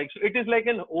taste like. So it is like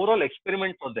an overall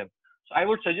experiment for them. So I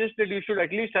would suggest that you should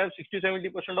at least have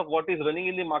 60-70% of what is running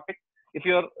in the market. If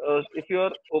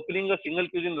you're opening a single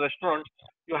cuisine restaurant,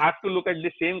 you have to look at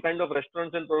the same kind of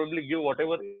restaurants and probably give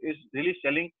whatever is really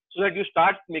selling, so that you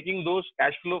start making those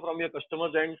cash flow from your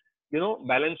customers and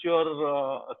balance your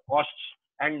costs,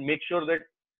 and make sure that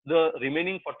the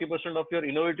remaining 40% of your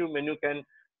innovative menu can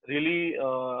really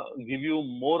give you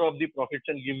more of the profits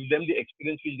and give them the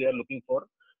experience which they are looking for.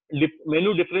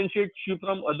 Menu differentiates you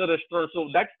from other restaurants. So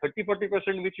that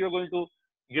 30-40% which you're going to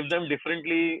give them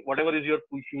differently, whatever is your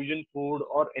fusion food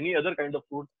or any other kind of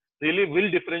food, really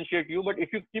will differentiate you. But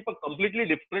if you keep a completely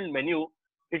different menu,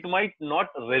 it might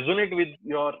not resonate with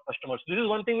your customers. This is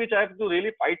one thing which I have to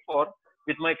really fight for.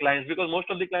 with my clients, because most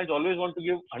of the clients always want to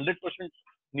give 100%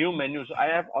 new menus.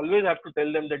 I always have to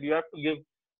tell them that you have to give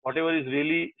whatever is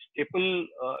really staple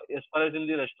as far as in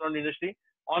the restaurant industry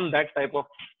on that type of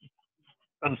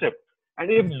concept. And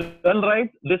if done right,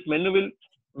 this menu will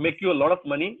make you a lot of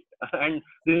money. And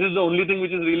this is the only thing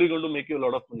which is really going to make you a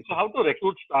lot of money. So how to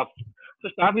recruit staff? So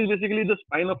staff is basically the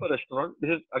spine of a restaurant.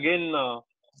 This is again,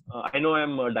 I know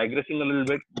I'm digressing a little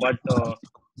bit, but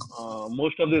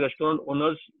most of the restaurant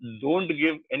owners don't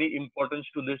give any importance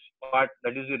to this part.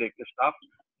 That is the staff.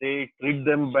 They treat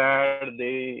them bad.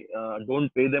 They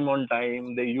don't pay them on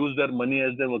time. They use their money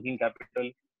as their working capital.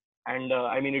 And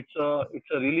I mean, it's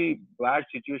a really bad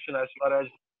situation as far as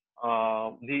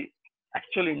the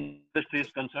actual industry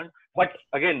is concerned. But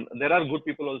again, there are good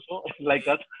people also like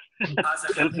us,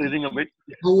 self-raising a bit.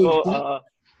 So uh,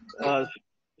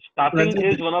 staffing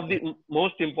is one of the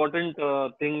most important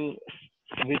thing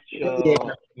which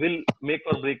will make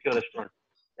or break your restaurant.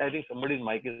 I think somebody's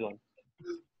mic is on.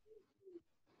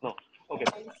 No. Okay.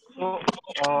 So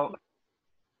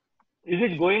is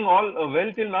it going all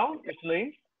well till now, Mr.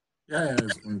 Naeem? Yeah,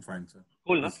 it's going fine, sir.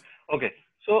 Cool, no? Okay.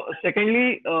 So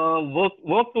secondly,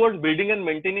 work towards building and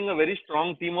maintaining a very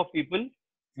strong team of people,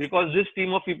 because this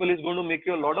team of people is going to make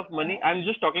you a lot of money. I'm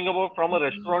just talking about from a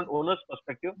restaurant owner's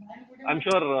perspective. I'm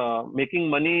sure making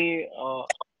money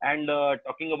and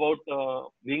talking about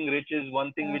being rich is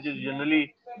one thing which is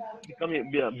generally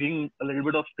being a little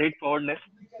bit of straightforwardness.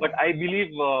 But I believe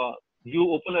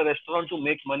you open a restaurant to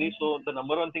make money. So the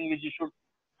number one thing which you should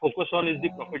focus on is the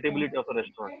profitability of a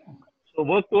restaurant. So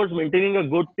work towards maintaining a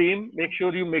good team. Make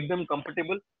sure you make them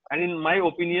comfortable. And in my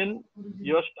opinion,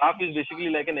 your staff is basically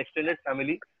like an extended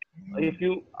family. If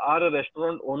you are a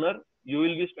restaurant owner, you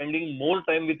will be spending more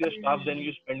time with your staff than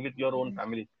you spend with your own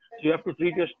family. So you have to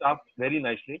treat your staff very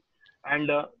nicely. And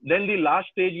then the last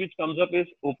stage which comes up is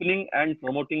opening and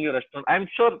promoting your restaurant. I'm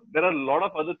sure there are a lot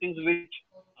of other things which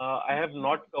I have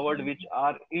not covered, which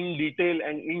are in detail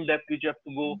and in depth, which you have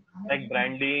to go, like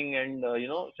branding and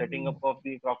setting up of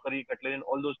the crockery, cutlery, and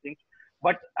all those things.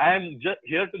 But I am just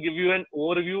here to give you an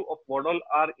overview of what all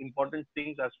are important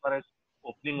things as far as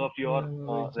opening of your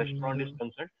restaurant is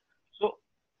concerned. So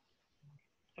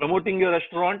promoting your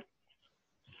restaurant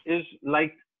is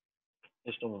like,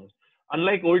 just a moment.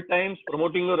 Unlike old times,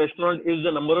 promoting your restaurant is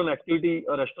the number one activity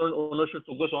a restaurant owner should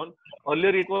focus on.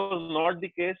 Earlier, it was not the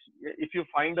case. If you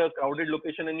find a crowded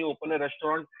location and you open a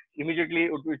restaurant, immediately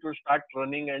it will start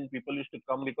running and people used to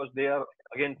come because they are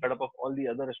again fed up of all the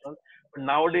other restaurants. But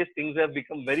nowadays, things have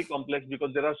become very complex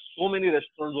because there are so many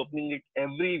restaurants opening it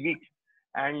every week.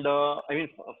 And I mean,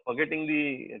 forgetting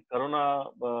the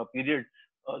Corona period,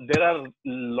 there are a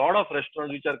lot of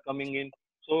restaurants which are coming in.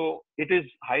 So it is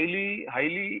highly,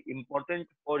 highly important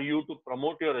for you to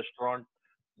promote your restaurant.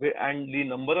 And the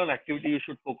number one activity you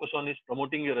should focus on is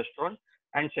promoting your restaurant.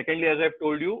 And secondly, as I've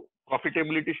told you,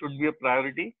 profitability should be a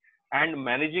priority. And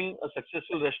managing a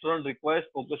successful restaurant requires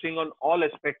focusing on all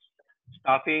aspects: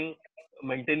 staffing,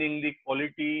 maintaining the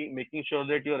quality, making sure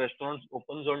that your restaurant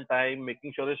opens on time,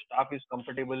 making sure the staff is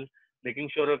comfortable, making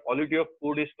sure the quality of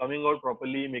food is coming out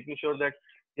properly, making sure that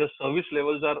your service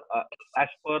levels are as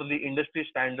per the industry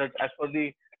standards, as per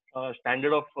the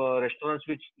standard of restaurants,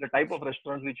 which the type of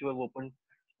restaurants which you have opened.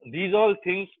 These all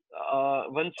things,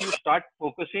 once you start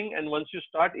focusing and once you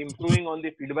start improving on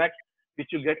the feedback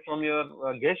which you get from your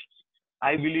guests,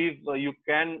 I believe you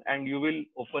can and you will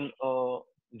open a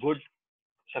good,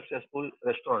 successful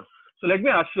restaurant. So let me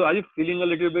ask you: are you feeling a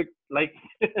little bit like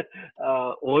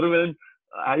overwhelmed?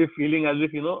 Are you feeling as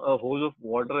if a hose of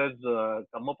water has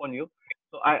come up on you?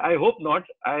 So I hope not.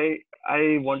 I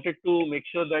wanted to make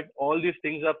sure that all these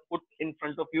things are put in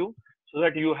front of you so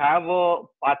that you have a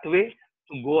pathway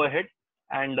to go ahead.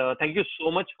 And thank you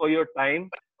so much for your time.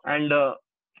 And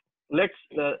let's,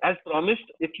 as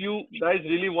promised, if you guys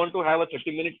really want to have a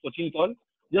 30-minute coaching call,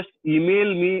 just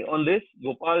email me on this,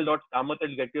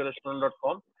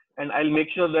 gopal.kamath@getyourrestaurant.com, and I'll make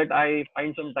sure that I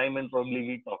find some time and probably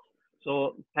we talk.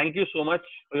 So thank you so much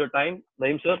for your time.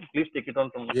 Naeem sir, please take it on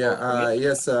from Yeah,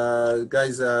 yes,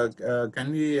 guys,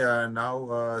 can we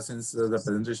now, since the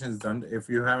presentation is done, if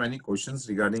you have any questions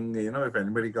regarding, if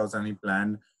anybody has any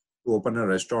plan to open a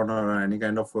restaurant or any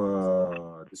kind of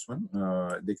this one,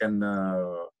 they can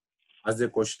ask their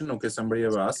question. Okay, somebody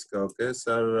have asked, okay,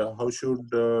 sir, how should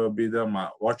be the,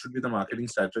 what should be the marketing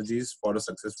strategies for a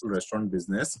successful restaurant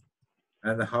business?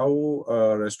 And how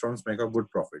restaurants make a good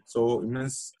profit. So it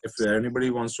means if anybody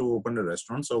wants to open a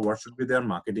restaurant, so what should be their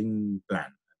marketing plan?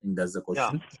 I think that's the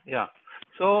question. Yeah.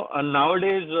 So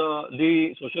nowadays,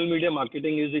 the social media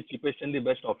marketing is the cheapest and the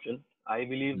best option. I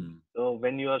believe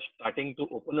when you are starting to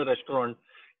open a restaurant,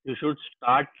 you should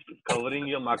start covering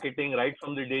your marketing right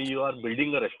from the day you are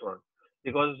building a restaurant,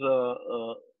 because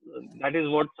that is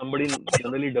what somebody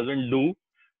generally doesn't do,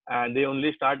 and they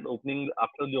only start opening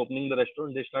after they opening the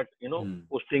restaurant. They start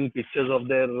posting pictures of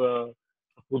their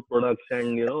food products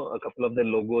and a couple of their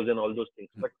logos and all those things.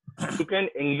 But you can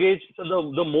engage.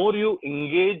 So the more you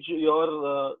engage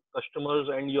your customers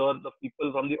and the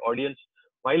people from the audience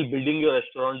while building your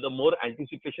restaurant, the more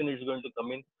anticipation is going to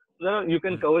come in. So you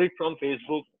can cover it from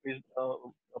Facebook, is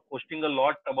posting a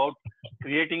lot about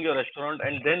creating your restaurant,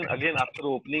 and then again after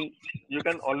opening, you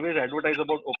can always advertise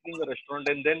about opening a restaurant,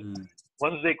 and then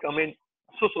once they come in,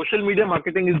 so social media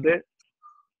marketing is there.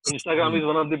 Instagram is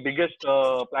one of the biggest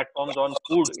platforms on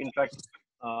food. In fact,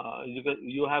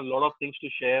 you have a lot of things to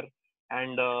share,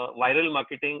 and viral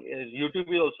marketing is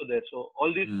YouTube is also there. So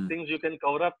all these things you can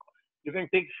cover up. You can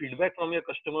take feedback from your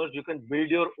customers. You can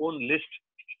build your own list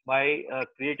by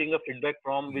creating a feedback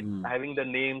form with having their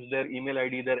names, their email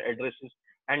ID, their addresses,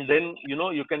 and then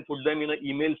you can put them in an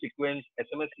email sequence,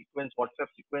 SMS sequence, WhatsApp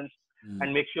sequence,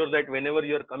 and make sure that whenever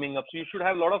you're coming up, so you should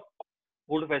have a lot of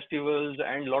food festivals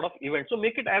and a lot of events. So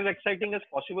make it as exciting as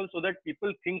possible so that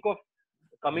people think of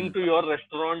coming to your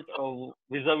restaurant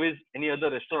vis-a-vis any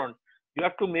other restaurant. You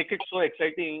have to make it so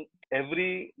exciting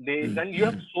every day. And you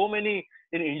have so many,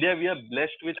 in India, we are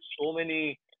blessed with so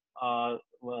many,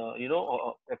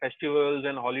 festivals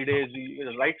and holidays,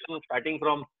 right from starting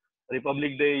from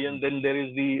Republic Day, and then there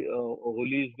is the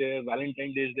Holi is there,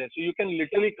 Valentine's Day is there. So you can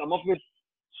literally come up with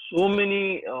so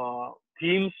many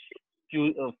themes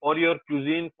for your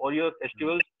cuisine, for your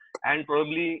festivals, and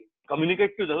probably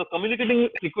communicate to them. Communicating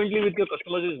frequently with your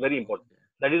customers is very important.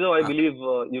 That is how I believe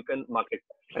you can market.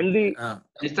 And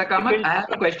Mr. Kamath, I have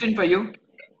a question for you.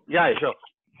 Yeah, sure.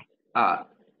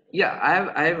 Yeah,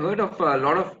 I have heard of a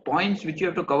lot of points which you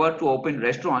have to cover to open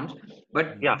restaurants,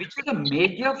 but which is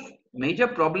the major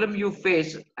problem you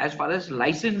face as far as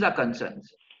license are concerned?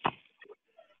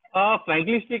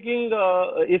 Frankly speaking,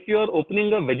 if you are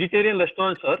opening a vegetarian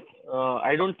restaurant, sir,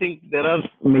 I don't think there are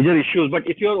major issues. But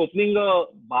if you are opening a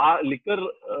liquor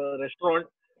restaurant,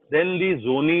 then the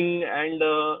zoning and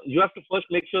you have to first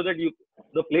make sure that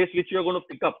the place which you are going to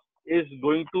pick up is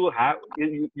going to have,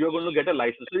 you're going to get a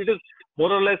license. So it is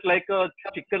more or less like a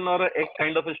chicken or an egg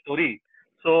kind of a story.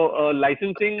 So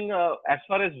licensing, as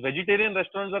far as vegetarian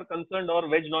restaurants are concerned or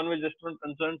veg non-veg restaurant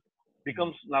concerned,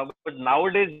 becomes now. But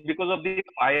nowadays, because of the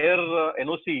fire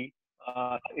NOC,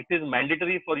 it is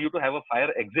mandatory for you to have a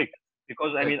fire exit.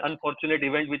 Because I mean, unfortunate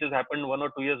event which has happened 1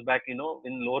 or 2 years back, in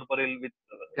Lower Parel, with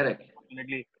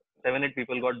unfortunately 7-8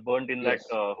 people got burnt in that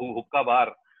hookah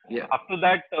bar. Yeah. After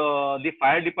that, the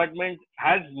fire department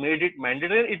has made it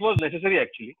mandatory. It was necessary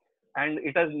actually, and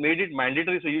it has made it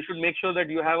mandatory. So you should make sure that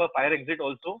you have a fire exit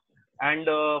also, and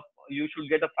you should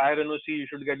get a fire NOC, you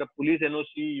should get a police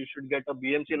NOC, you should get a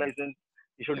BMC license,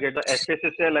 you should get a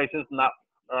FSSAI license. Now,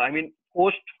 I mean,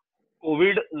 post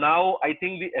COVID, now I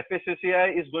think the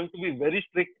FSSAI is going to be very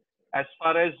strict as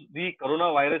far as the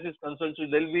coronavirus is concerned. So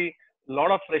there will be a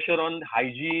lot of pressure on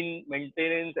hygiene,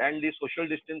 maintenance, and the social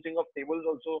distancing of tables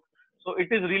also. So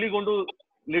it is really going to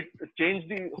change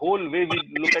the whole way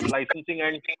we look at licensing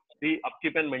and the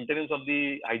upkeep and maintenance of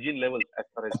the hygiene levels as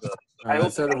far as I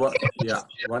hope. Sir,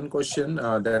 one question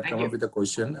that come up with a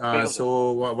question.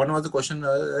 So one was the question: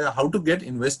 how to get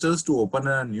investors to open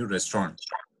a new restaurant?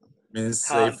 Means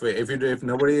if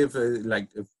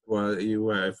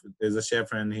there's a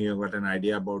chef and he got an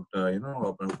idea about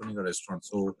opening a restaurant,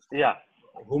 so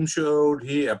whom should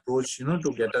he approach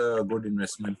to get a good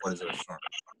investment for his restaurant?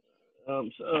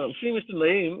 See, Mr.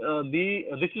 Naeem,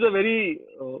 this is a very,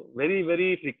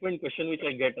 very frequent question which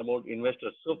I get about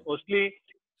investors. So, firstly,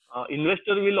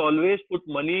 investor will always put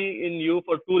money in you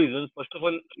for two reasons. First of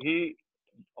all,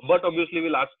 but obviously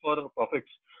will ask for profits.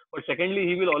 But secondly,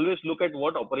 he will always look at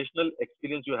what operational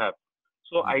experience you have.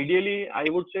 So, ideally, I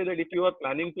would say that if you are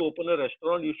planning to open a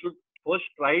restaurant, you should first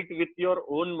try it with your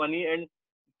own money and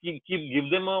give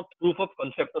them a proof of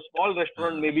concept. A small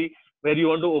restaurant maybe where you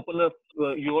want to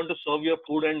you want to serve your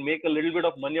food and make a little bit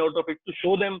of money out of it, to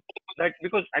show them that,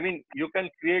 because I mean, you can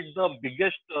create the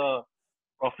biggest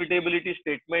profitability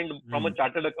statement from a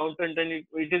chartered accountant, and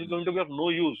it is going to be of no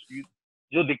use.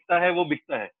 Jo dikhta hai, wo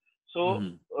bikta hai. So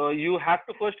you have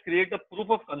to first create a proof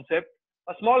of concept,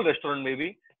 a small restaurant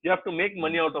maybe. You have to make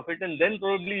money out of it, and then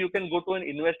probably you can go to an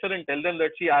investor and tell them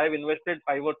that, see, I have invested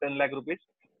 5 or 10 lakh rupees,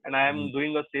 and I am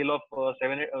doing a sale of 4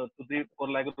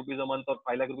 lakh rupees a month or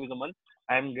 5 lakh rupees a month.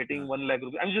 I am getting 1 lakh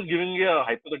rupees. I'm just giving you a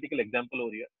hypothetical example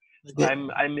over here. Okay.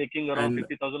 I'm making around And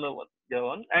 50,000 a year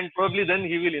on, and probably then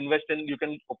he will invest and you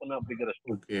can open a bigger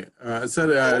restaurant. okay, sir,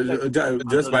 Hope that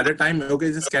just answers by your the question. time,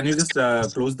 okay, just can you just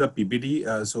close the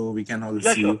PPT so we can all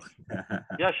Yeah, see sure. you?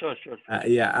 Yeah, sure.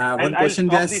 Yeah, one I'll question,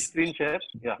 stop the just screen share.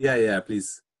 Yeah, yeah,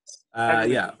 please. and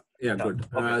we'll Yeah, see. yeah, Yeah. good.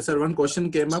 Okay. Sir, one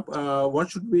question came up. What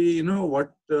should be,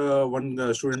 what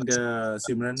one student,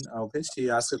 Simran, okay, she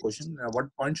asked a question. What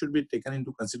point should be taken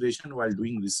into consideration while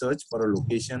doing research for a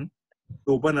location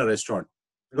to open a restaurant?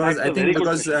 Because That's I a think very good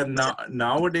because question.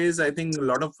 nowadays I think a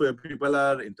lot of people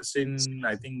are interested in,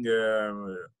 I think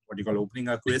what you call opening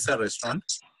a QSR restaurant,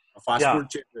 a fast Yeah, food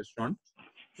chain restaurant.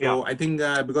 yeah. So I think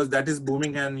because that is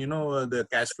booming and the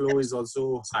cash flow is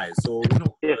also high. So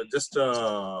Yes. just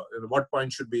what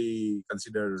point should be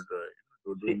considered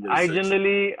to See, doing the I research?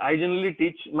 generally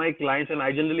teach my clients, and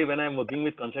I generally, when I'm working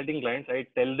with consulting clients, I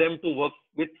tell them to work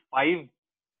with five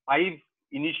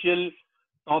initial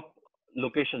top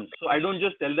locations. So I don't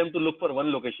just tell them to look for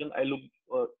one location. I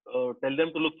tell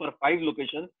them to look for five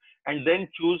locations and then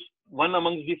choose one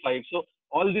amongst the five. So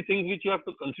all the things which you have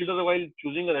to consider while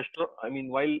choosing a restaurant, I mean,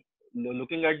 while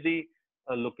looking at the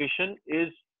location is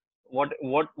what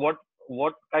what what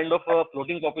what kind of a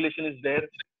floating population is there,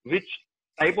 which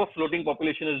type of floating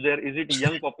population is there, is it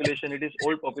young population, it is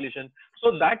old population.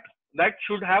 So that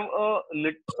should have a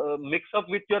mix up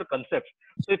with your concept.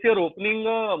 so if you're opening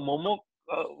a Momo,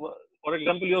 for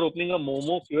example, you're opening a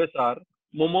Momo QSR.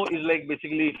 Momo is like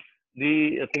basically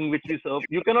the thing which we serve.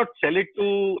 You cannot sell it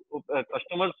to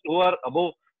customers who are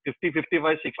above 50,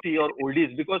 55, 60 or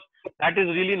oldies, because that is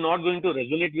really not going to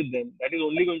resonate with them. That is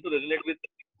only going to resonate with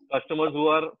customers who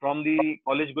are from the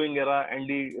college going era and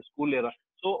the school era.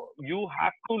 So you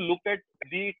have to look at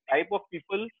the type of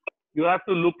people. You have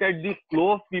to look at the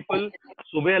flow of people.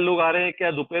 सुबह लोग आ रहे हैं क्या,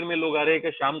 दोपहर में लोग आ रहे हैं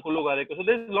क्या, शाम को लोग आ रहे हैं क्या. So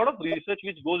there's a lot of research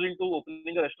which goes into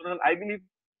opening a restaurant. I believe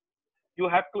you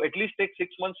have to at least take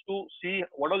 6 months to see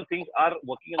what all things are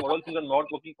working and what all things are not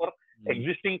working for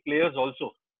existing players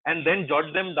also, and then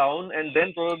jot them down and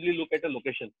then probably look at a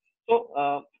location.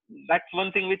 So that's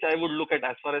one thing which I would look at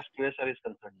as far as QSR is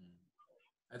concerned.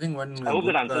 I think one I hope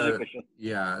that good, answers your question.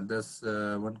 yeah, this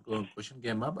one question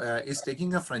came up. Is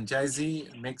taking a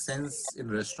franchisee make sense in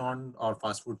restaurant or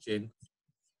fast food chain?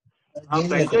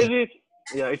 Franchisees,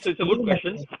 yeah, it's a good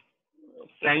question.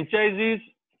 Franchisees,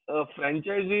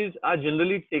 franchisees are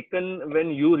generally taken when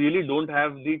you really don't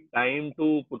have the time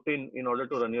to put in order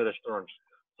to run your restaurant.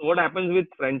 So what happens with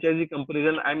franchisee companies,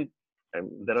 and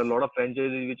there are a lot of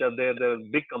franchisees which are there. There are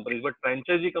big companies, but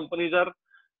franchisee companies are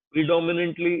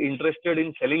predominantly interested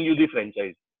in selling you the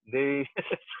franchise. They,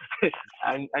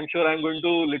 I'm sure I'm going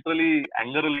to literally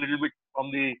anger a little bit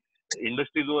from the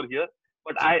industries over here.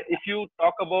 But if you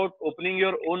talk about opening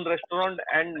your own restaurant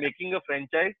and making a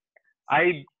franchise,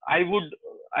 I I would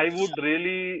I would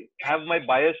really have my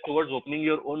bias towards opening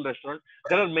your own restaurant.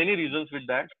 There are many reasons with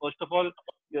that. First of all,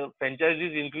 your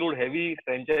franchises include heavy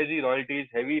franchisee royalties,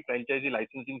 heavy franchisee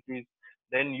licensing fees.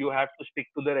 Then you have to stick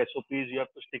to their SOPs. You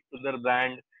have to stick to their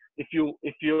brand. If you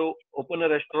open a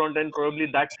restaurant and probably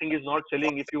that thing is not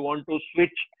selling, if you want to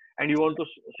switch and you want to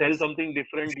sell something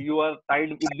different, you are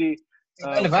tied with the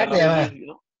franchisees.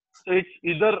 So it's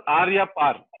either R ya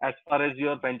par as far as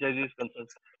your franchisee is concerned.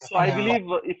 So I believe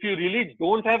if you really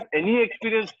don't have any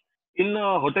experience in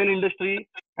hotel industry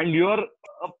and you are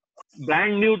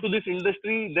brand new to this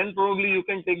industry, then probably you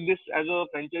can take this as a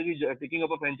franchisee, taking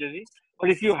up a franchisee. But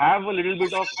if you have a little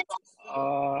bit of,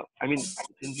 I mean,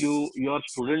 since your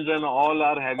students and all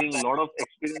are having a lot of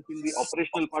experience in the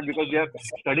operational part because they are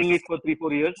studying it for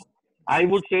 3-4 years, I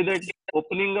would say that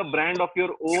opening a brand of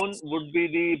your own would be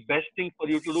the best thing for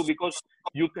you to do, because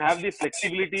you have the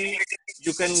flexibility.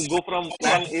 You can go from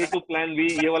plan A to plan B.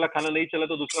 ये वाला खाना नहीं चला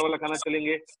तो दूसरा वाला खाना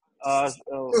चलेंगे.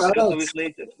 सेल्फ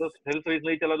सर्विस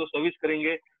नहीं चला तो सर्विस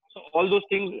करेंगे. So all those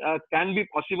things can be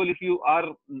possible if you are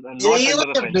not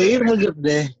under a franchise.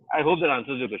 I hope that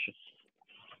answers your question.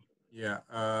 Yeah,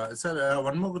 sir,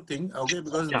 one more good thing, okay,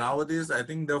 because Yeah. nowadays I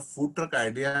think the food truck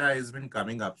idea has been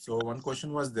coming up. So one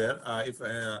question was there,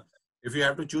 if you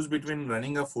have to choose between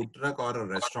running a food truck or a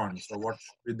restaurant, so what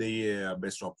should be the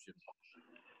best option?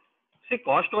 See,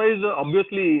 cost-wise,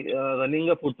 obviously, running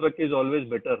a food truck is always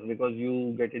better because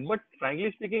you get it. But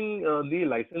frankly speaking, the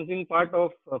licensing part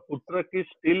of food truck is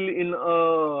still in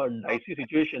a dicey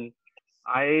situation.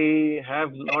 I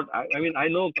have not. I mean, I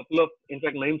know a couple of. In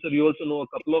fact, Naeem sir, you also know a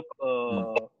couple of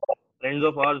friends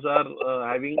of ours are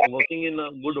working in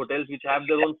good hotels which have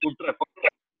their own food truck.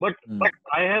 But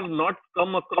I have not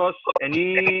come across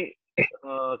any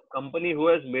company who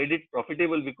has made it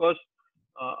profitable, because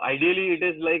ideally it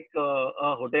is like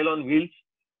a hotel on wheels,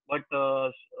 but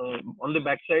on the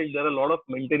backside there are a lot of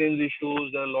maintenance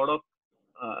issues. There are a lot of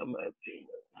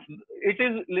it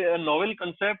is a novel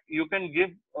concept. You can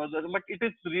give, but it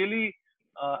is really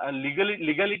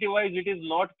legality wise, it is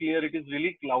not clear. It is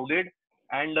really clouded,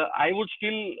 and I would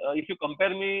still, if you compare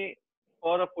me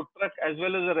for a food truck as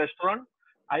well as a restaurant,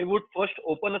 I would first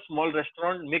open a small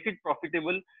restaurant, make it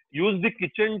profitable, use the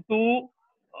kitchen to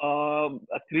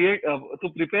create to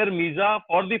prepare misa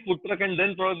for the food truck, and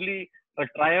then probably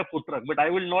try a food truck. But I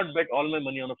will not bet all my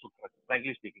money on a food truck,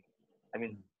 frankly speaking. I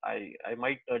mean, I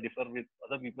might differ with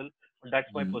other people, but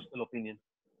that's my personal opinion.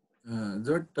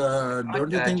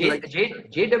 Don't you think like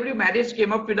JW Marriage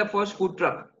came up with the first food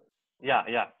truck? Yeah,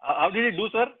 yeah. How did it do,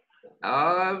 sir?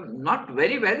 Not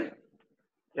very well.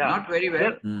 Yeah. Not very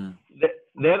well.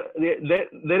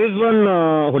 There is one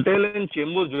hotel in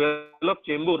Chembur, Jewel of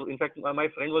Chembur. In fact, my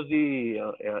friend was the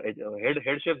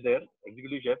head chef there,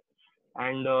 executive chef,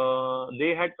 and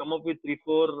they had come up with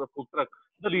 3-4 food trucks.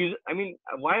 The reason, I mean,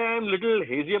 why I am little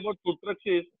hazy about food trucks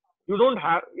is you don't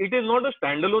have. It is not a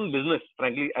standalone business,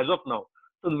 frankly, as of now.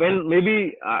 So when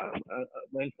maybe,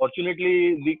 when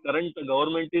fortunately the current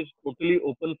government is totally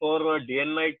open for day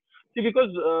and night. See,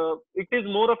 because it is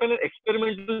more of an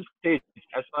experimental stage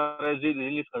as far as the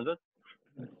thing is concerned.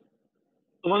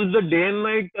 So once the day and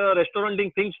night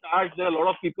restauranting thing starts, there are a lot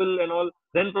of people and all,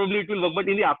 then probably it will work. But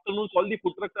in the afternoons, all the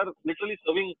food trucks are literally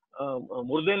serving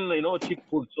more than cheap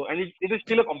food. So and it is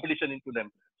still a competition into them.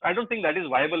 So I don't think that is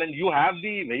viable. And you have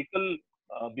the vehicle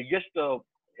biggest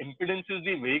impedance is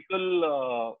the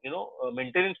vehicle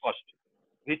maintenance cost,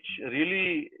 which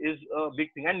really is a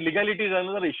big thing. And legality is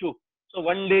another issue. So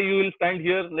one day you will stand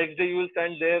here, next day you will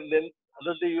stand there, then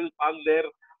other day you will park there.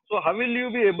 So how will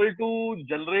you be able to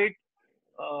generate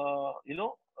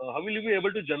how will you be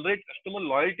able to generate customer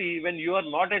loyalty when you are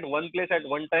not at one place at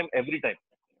one time every time?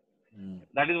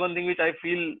 That is one thing which I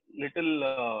feel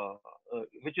little,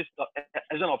 which is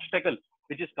as an obstacle,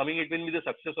 which is coming between the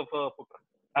success of a food truck.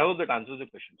 I hope that answers the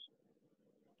questions.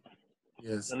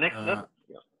 Yes. The next, sir.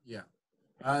 Yeah.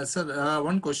 Sir,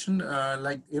 one question,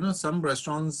 like, some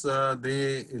restaurants,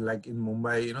 they, like in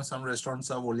Mumbai, some restaurants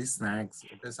serve only snacks.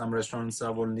 Okay. Some restaurants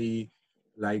serve only,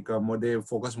 like, they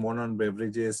focus more on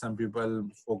beverages. Some people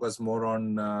focus more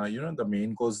on, the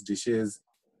main course dishes.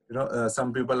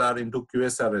 Some people are into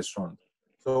QSR restaurant.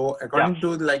 So according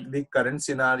to like the current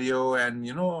scenario and,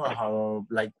 how,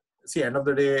 like, see, end of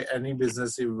the day, any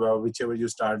business, if, whichever you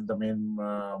start, the main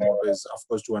motto is, of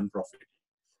course, to earn profit.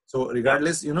 So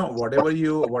regardless,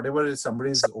 whatever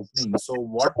somebody is opening, so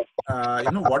what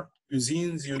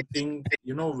cuisines you think,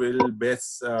 will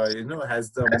best,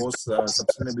 has the most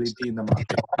sustainability in the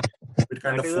market? What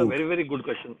kind That of is a food? very, very good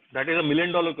question. That is $1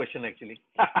 million question, actually.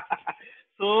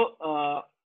 So,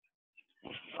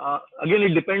 again,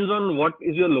 it depends on what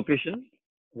is your location,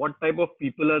 what type of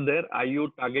people are there. Are you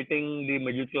targeting the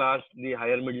middle class, the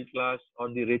higher middle class, or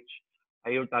the rich?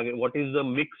 Are you target? What is the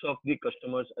mix of the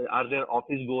customers? Are there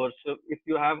office goers? So if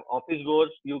you have office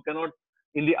goers, you cannot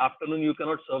in the afternoon you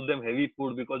cannot serve them heavy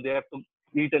food because they have to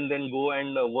eat and then go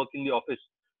and work in the office.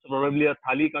 So probably a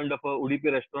thali kind of a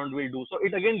Udupi restaurant will do. So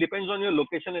it again depends on your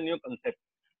location and your concept.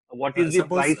 What is the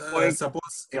price point?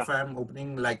 Suppose if I'm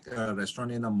opening like a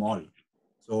restaurant in a mall.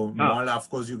 So Huh. mall, of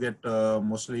course, you get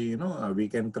mostly,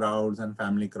 weekend crowds and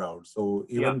family crowds. So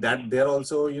even Yeah. that there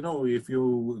also, if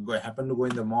you happen to go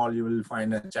in the mall, you will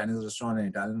find a Chinese restaurant, an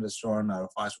Italian restaurant, or a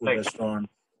fast food Right. restaurant,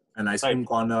 an ice Right. cream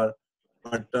corner.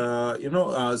 But,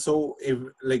 so if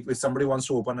somebody wants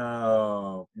to open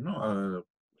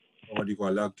what do you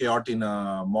call a kiosk in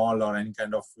a mall or any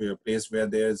kind of place where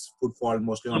there's footfall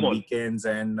mostly Food on mall. weekends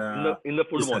and In the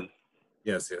food mall.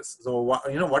 Yes. So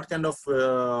what kind of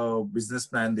business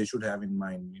plan they should have in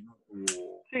mind?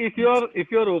 See, if you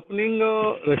are opening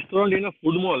a restaurant in a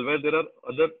food mall where there are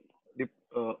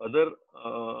other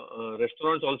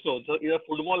restaurants also, so a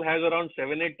food mall has around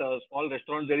 7-8 small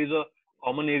restaurants. There is a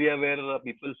common area where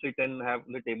people sit and have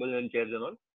the table and chairs and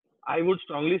all. I would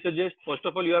strongly suggest, first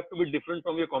of all, you have to be different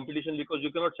from your competition because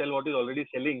you cannot sell what is already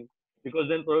selling, because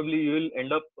then probably you will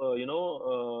end up,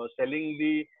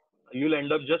 you'll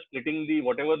end up just splitting the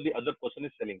whatever the other person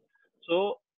is selling.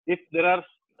 So if there are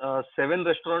 7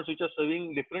 restaurants which are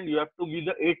serving different, you have to be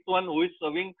the 8th one who is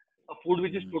serving a food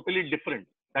which is totally different.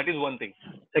 That is one thing.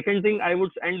 Second thing, I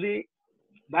would,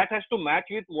 that has to match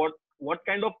with what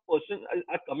kind of person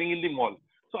are coming in the mall.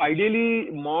 So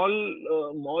ideally,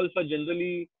 malls are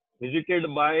generally visited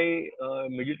by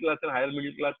middle class and higher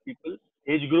middle class people.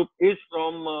 Age group is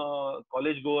from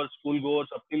college goers, school goers,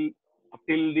 up till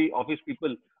the office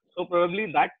people. So probably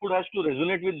that food has to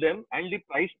resonate with them, and the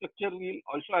price structure will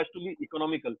also has to be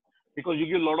economical. because you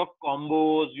give a lot of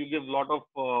combos, you give a lot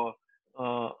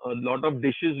of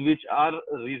dishes which are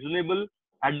reasonable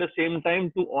at the same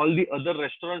time to all the other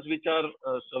restaurants which are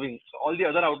serving. So all the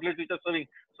other outlets which are serving.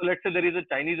 So let's say there is a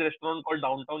Chinese restaurant called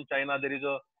Downtown China. There is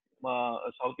a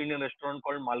South Indian restaurant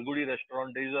called Malgudi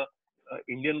restaurant. There is a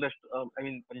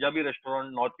Punjabi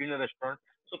restaurant, North Indian restaurant.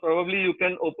 So probably you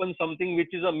can open something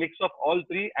which is a mix of all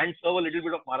three and serve a little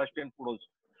bit of Maharashtrian food also.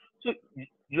 So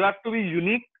you have to be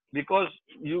unique, because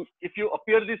if you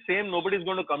appear the same, nobody is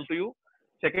going to come to you.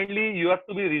 Secondly, you have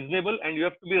to be reasonable and you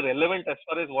have to be relevant as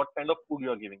far as what kind of food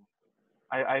you are giving.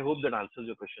 I hope that answers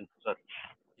your question, sir.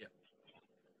 Yeah.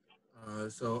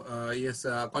 Yes,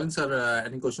 Colin sir,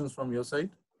 any questions from your side?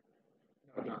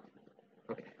 No.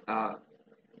 Okay.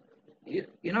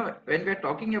 When we're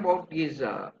talking about these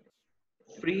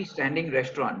freestanding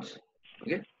restaurants,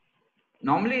 okay,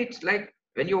 normally it's like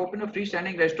when you open a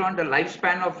freestanding restaurant, the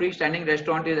lifespan of freestanding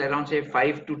restaurant is around, say,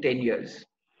 5 to 10 years.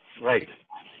 Right.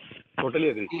 Totally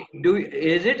agree.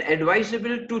 Is it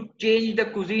advisable to change the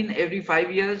cuisine every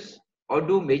 5 years or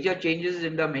do major changes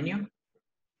in the menu?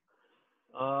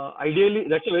 Ideally,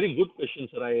 that's a very good question,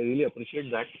 sir. I really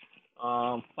appreciate that.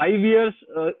 5 years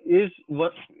is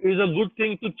a good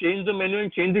thing to change the menu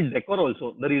and change the decor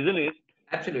also. The reason is,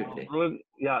 absolutely.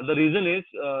 The reason is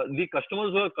the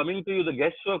customers who are coming to you, the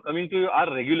guests who are coming to you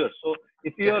are regulars. So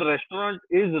if your restaurant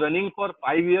is running for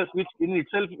 5 years, which in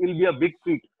itself will be a big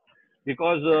feat,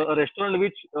 because a restaurant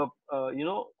which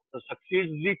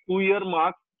succeeds the 2-year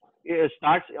mark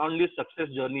starts on this success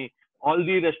journey. All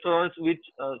the restaurants which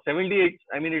 78,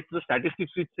 it's the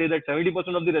statistics which say that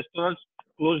 70% of the restaurants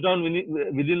close down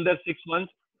within their 6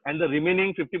 months, and the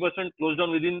remaining 50% close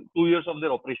down within 2 years of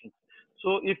their operations.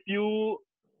 So if you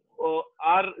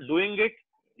are doing it,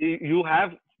 you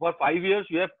have for 5 years,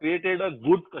 you have created a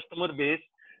good customer base,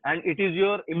 and it is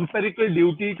your empirical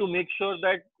duty to make sure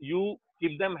that you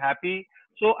keep them happy.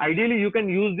 So ideally, you can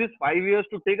use this 5 years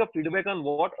to take a feedback on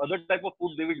what other type of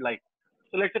food they would like.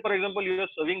 So let's say, for example, you are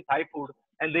serving Thai food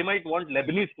and they might want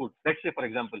Lebanese food. Let's say, for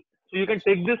example. So you can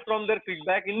take this from their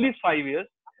feedback in these 5 years,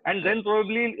 and then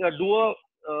probably do a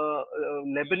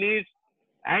Lebanese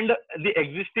and the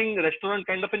existing restaurant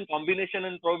kind of in combination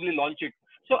and probably launch it.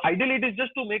 So ideally, it is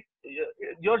just to make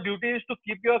your duty is to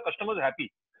keep your customers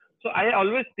happy. So I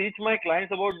always teach my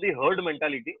clients about the herd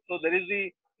mentality. So there is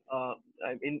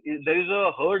there is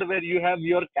a herd where you have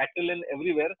your cattle and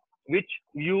everywhere, which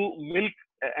you milk,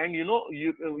 and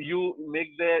you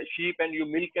make the sheep and you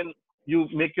milk and you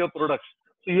make your products.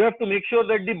 So you have to make sure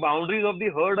that the boundaries of the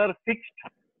herd are fixed,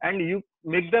 and you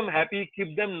make them happy,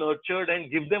 keep them nurtured, and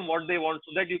give them what they want,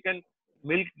 so that you can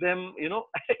milk them.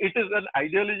 It is an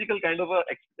ideological kind of a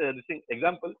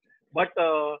example, but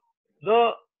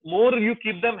the more you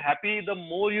keep them happy, the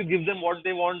more you give them what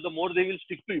they want, the more they will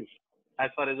stick to you as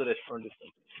far as the restaurant is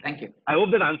concerned. Thank you. I hope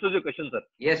that answers your question, sir.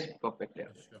 Yes, perfect. Yeah.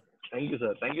 Sure. Thank you,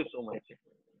 sir. Thank you so much.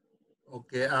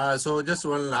 Okay, so just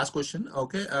one last question.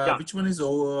 Okay, which one is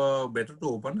better to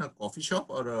open, a coffee shop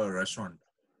or a restaurant?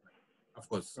 Of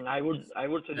course, I would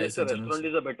suggest a a restaurant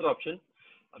is a better option.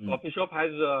 A coffee shop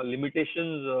has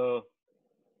limitations.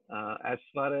 As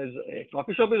far as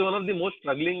coffee shop is one of the most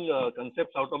struggling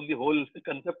concepts out of the whole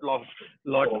concept lot.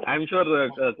 I'm sure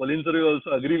Colin sir will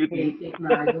also agree with me.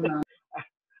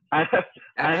 I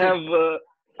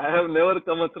have never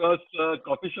come across a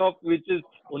coffee shop which is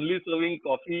only serving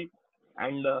coffee,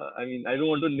 and I don't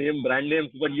want to name brand names,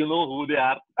 but you know who they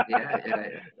are. Yeah.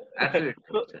 Absolutely.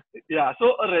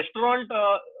 So a restaurant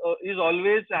is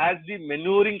always has the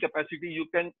maneuvering capacity. You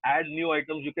can add new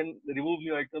items, you can remove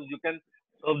new items, you can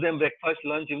serve them breakfast,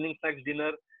 lunch, evening snacks,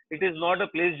 dinner. It is not a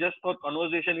place just for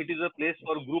conversation. It is a place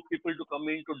for group people to come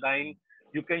in to dine.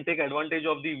 You can take advantage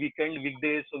of the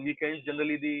weekdays. So weekends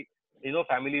generally the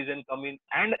families and come in,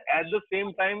 and at the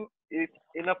same time,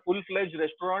 in a full-fledged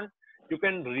restaurant, you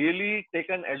can really take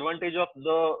an advantage of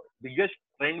the biggest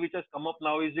trend which has come up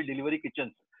now is the delivery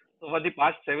kitchens. So for the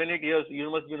past 7-8 years,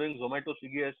 you must be knowing Zomato,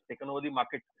 Swiggy has taken over the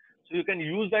market. So you can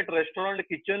use that restaurant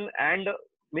kitchen and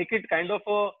make it kind of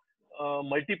a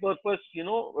multi-purpose,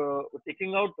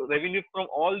 taking out revenue from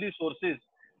all the sources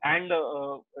and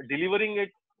delivering it,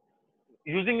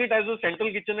 using it as a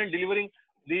central kitchen and delivering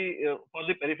for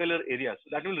the peripheral areas. So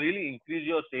that will really increase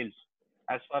your sales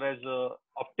as far as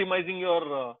optimizing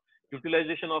your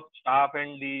utilization of staff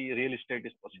and the real estate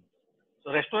is possible.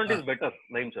 So restaurant is better,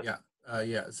 Naeem sir.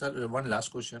 Yeah, sir. One last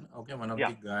question. Okay, one of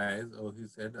the guys, he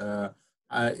said,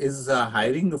 is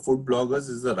hiring the food bloggers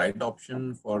is the right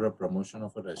option for a promotion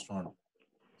of a restaurant?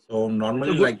 So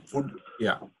normally, like food,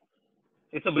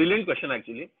 it's a brilliant question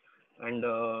actually, and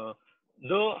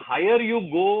the higher you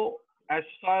go as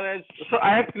far as, so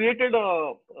I have created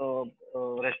a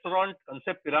restaurant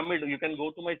concept pyramid. You can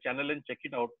go to my channel and check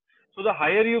it out. So the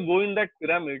higher you go in that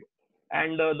pyramid,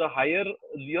 and the higher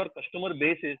your customer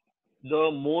base is,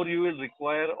 the more you will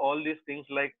require all these things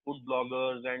like food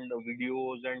bloggers and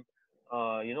videos and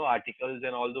articles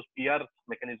and all those PR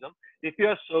mechanism. If you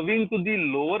are serving to the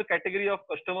lower category of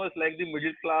customers like the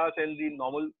middle class and the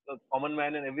normal common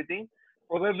man and everything,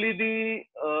 probably the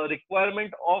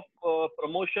requirement of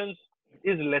promotions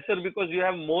is lesser because you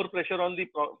have more pressure on the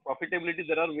profitability.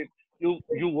 There are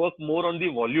you work more on the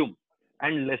volume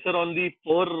and lesser on the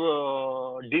per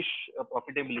dish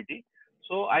profitability.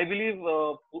 So I believe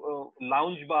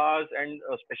lounge bars and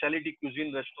specialty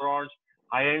cuisine restaurants,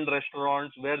 high-end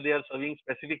restaurants where they are serving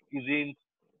specific cuisines,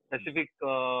 specific.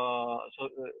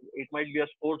 It might be a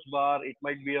sports bar, it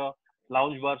might be a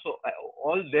lounge bar. So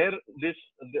all there, this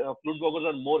food bloggers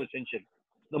are more essential.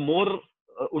 The more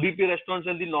UDP restaurants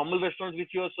and the normal restaurants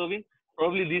which you are serving,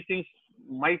 probably these things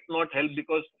might not help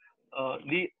because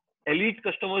the elite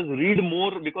customers read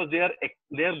more because they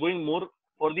are going more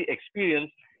for the experience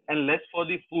and less for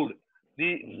the food.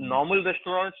 The normal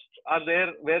restaurants are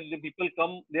there where the people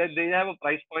come. They have a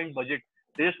price point budget.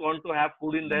 They just want to have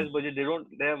food in their budget.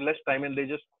 They have less time and they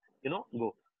just go.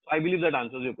 So I believe that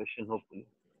answers your question. Hopefully.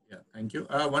 Yeah, thank you.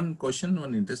 One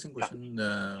interesting question.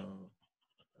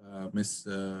 Miss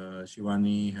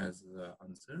Shivani has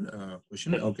answered.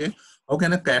 Question. Okay, how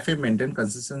can a cafe maintain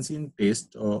consistency in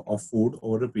taste of food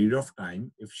over a period of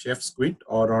time if chefs quit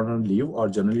or are on leave or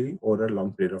generally over a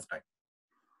long period of time?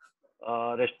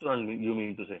 Restaurant, you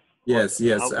mean to say? Yes,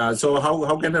 yes. So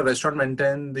how can a restaurant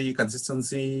maintain the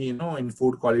consistency, in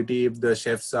food quality if the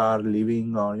chefs are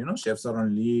leaving or chefs are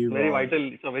on leave? Very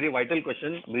vital. It's a very vital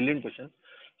question. Brilliant question.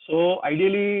 So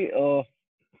ideally,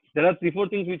 there are 3-4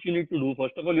 things which you need to do.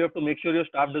 First of all, you have to make sure your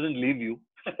staff doesn't leave you.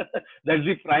 That's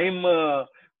the prime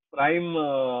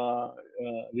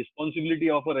responsibility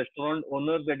of a restaurant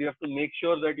owner, that you have to make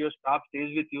sure that your staff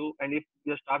stays with you. And if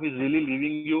your staff is really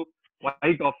leaving you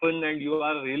quite often and you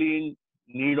are really in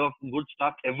need of good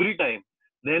staff every time,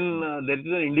 then there is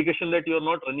an indication that you are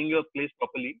not running your place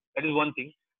properly. That is one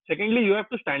thing. Secondly, you have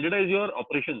to standardize your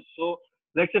operations. So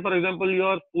let's say, for example,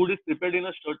 your food is prepared in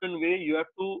a certain way. You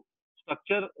have to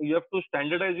you have to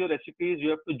standardize your recipes, you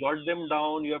have to jot them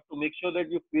down, you have to make sure that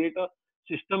you create a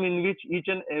system in which each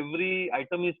and every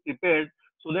item is prepared,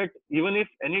 so that even if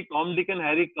any Tom, Dick and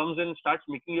Harry comes and starts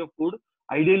making your food,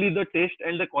 ideally the taste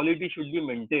and the quality should be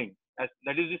maintained.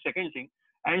 That is the second thing.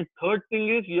 And third thing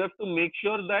is, you have to make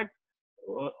sure that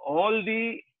all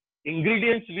the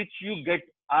ingredients which you get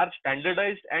are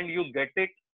standardized and you get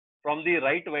it from the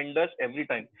right vendors every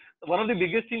time. So one of the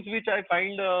biggest things which I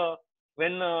find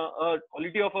when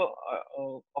quality of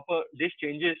a dish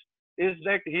changes is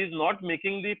that he is not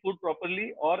making the food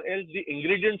properly, or else the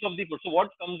ingredients of the food. So what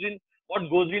comes in, what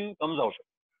goes in, comes out.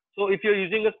 So if you're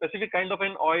using a specific kind of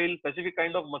an oil, specific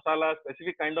kind of masala,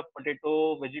 specific kind of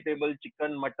potato, vegetable,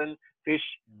 chicken, mutton, fish,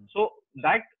 so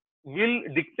that will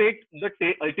dictate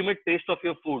the ultimate taste of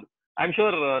your food. I'm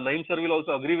sure Naeem sir will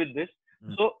also agree with this.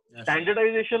 So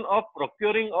standardization of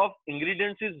procuring of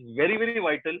ingredients is very, very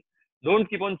vital. Don't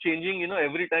keep on changing,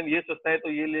 every time. Ye sasta hai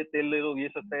to ye le, tel le lo, ye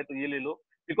sasta hai to ye le lo.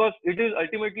 Because it is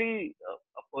ultimately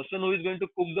a person who is going to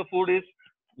cook the food is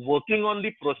working on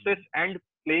the process and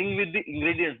playing with the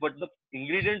ingredients. But the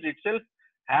ingredients itself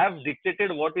have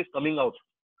dictated what is coming out.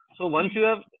 So once you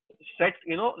have set,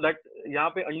 that यहाँ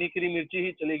पे अन्नी खरी मिर्ची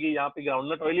ही चलेगी, यहाँ पे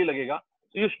groundnut oil ही लगेगा.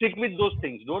 So you stick with those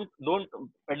things. Don't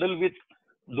peddle with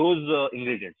those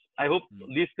ingredients. I hope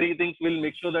these 3 things will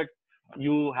make sure that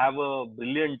you have a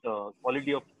brilliant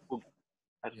quality of food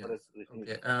as far as this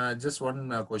okay. Just one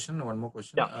more question.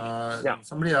 Yeah.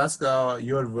 Somebody asked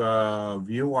your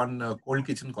view on cold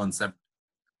kitchen concept.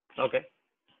 Okay.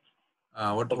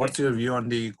 What's your view on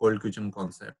the cold kitchen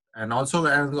concept? And also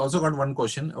got one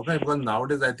question. Okay, because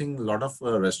nowadays I think a lot of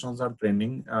restaurants are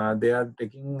trending. They are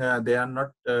taking. They are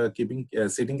not keeping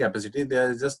seating capacity. They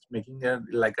are just making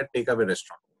like a takeaway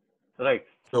restaurant. Right.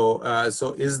 So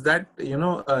is that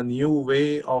a new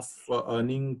way of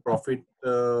earning profit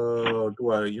to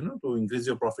increase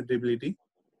your profitability?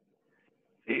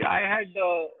 See, I had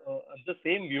the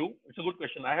same view. It's a good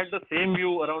question. I had the same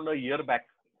view around a year back,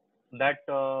 that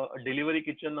a delivery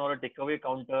kitchen or a takeaway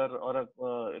counter or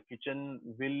a kitchen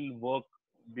will work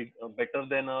better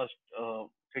than a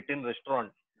sit-in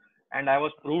restaurant. And I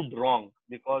was proved wrong,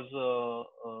 because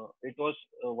it was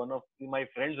one of my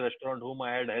friend's restaurant whom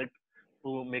I had helped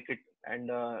to make it, and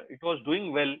it was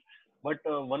doing well. But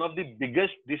one of the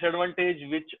biggest disadvantage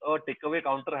which a takeaway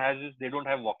counter has is they don't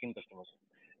have walk-in customers.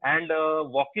 And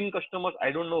walk-in customers, I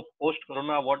don't know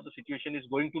post-corona what the situation is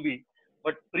going to be,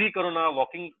 but pre-corona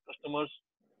walking customers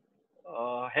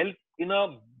help in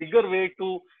a bigger way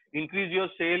to increase your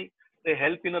sale. They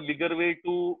help in a bigger way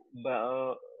to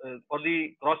for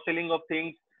the cross selling of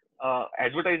things,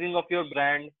 advertising of your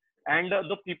brand, and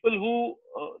the people who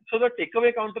so the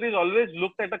takeaway counter is always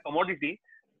looked at a commodity,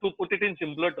 to put it in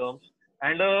simpler terms,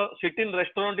 and a sit-in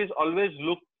restaurant is always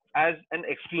looked as an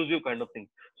exclusive kind of thing.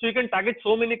 So you can target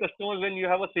so many customers when you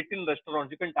have a sit-in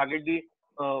restaurant. You can target the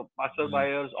passer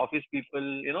buyers, office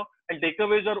people, and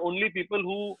takeaways are only people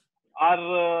who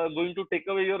are going to take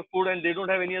away your food and they don't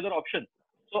have any other option.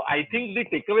 So I think the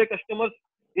takeaway customers,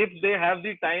 if they have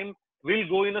the time, will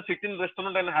go in a sit-in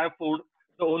restaurant and have food.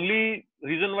 The only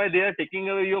reason why they are taking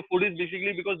away your food is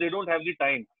basically because they don't have the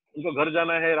time. उनको घर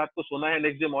जाना है, रात को सोना है,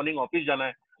 next day morning office जाना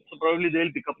है. So probably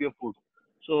they'll pick up your food.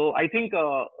 So I think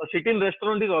a sit-in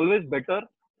restaurant is always better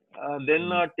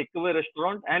than a takeaway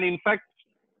restaurant. And in fact,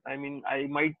 I mean, I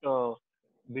might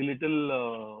be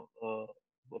little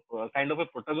kind of a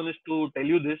protagonist to tell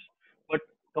you this, but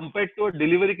compared to a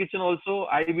delivery kitchen also,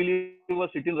 I believe a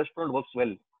sit-in restaurant works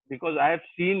well, because I have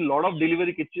seen a lot of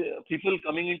delivery kitchen people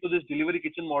coming into this delivery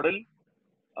kitchen model,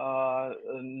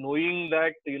 knowing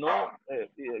that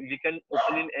we can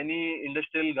open in any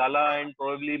industrial gala and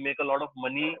probably make a lot of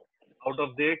money out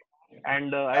of that.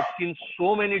 And I've seen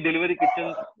so many delivery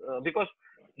kitchens because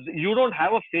you don't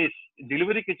have a face.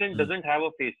 Delivery kitchen doesn't have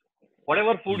a face.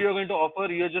 Whatever food you're going to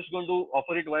offer, you're just going to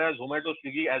offer it via Zomato,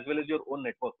 Swiggy, as well as your own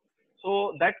network.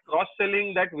 So that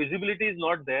cross-selling, that visibility is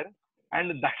not there.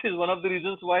 And that is one of the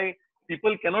reasons why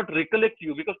people cannot recollect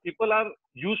you, because people are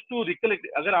used to recollect.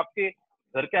 अगर आपके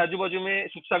घर के आजू बाजू में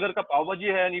सुखसागर का पाव भाजी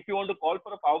है, and if you want to call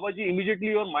for a pav bhaji, immediately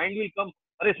your mind will come,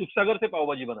 अरे सुखसागर से पाव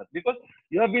भाजी बना, because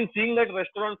you have been seeing that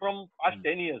restaurant from past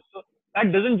 10 years. So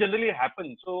that doesn't generally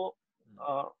happen. So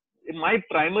my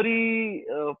primary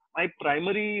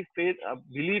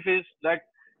belief is that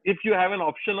if you have an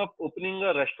option of opening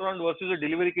a restaurant versus a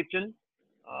delivery kitchen,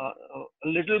 a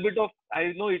little bit of,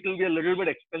 I know it will be a little bit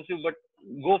expensive, but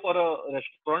go for a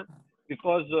restaurant,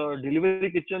 because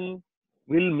delivery kitchen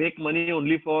will make money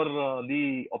only for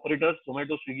the operators,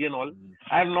 Zomato, Swiggy and all.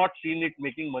 I have not seen it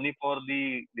making money for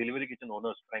the delivery kitchen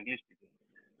owners, frankly speaking.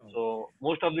 So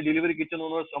most of the delivery kitchen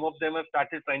owners, some of them have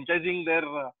started franchising their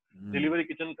delivery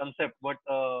kitchen concept. But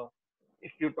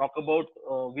if you talk about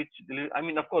I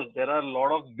mean, of course, there are a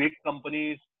lot of big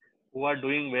companies who are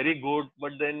doing very good,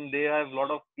 but then they have a lot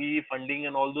of PE funding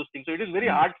and all those things. So it is very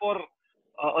hard for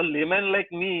a layman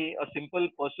like me, a simple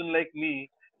person like me,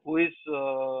 who is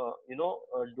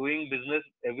doing business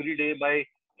every day by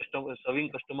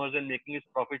serving customers and making his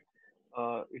profit.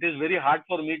 It is very hard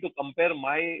for me to compare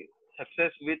my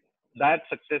success with that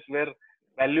success where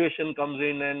valuation comes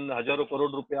in and हजारों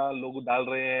करोड़ रुपया लोग डाल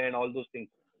रहे हैं and all those things.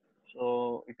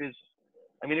 So it is,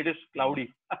 I mean, it is cloudy.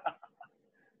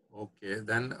 Okay,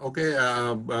 then, okay,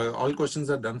 all questions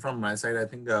are done from my side. I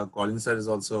think Colin sir is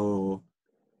also.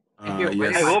 Thank you.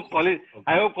 Yes. I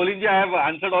hope, Colin ji, I have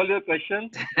answered all your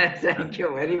questions. Thank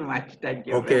you very much. Thank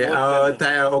you. Okay,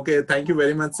 okay. Thank you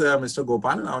very much, Mr.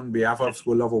 Gopal, on behalf of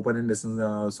School of Open and Distance,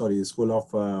 School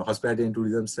of Hospitality and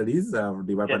Tourism Studies, DY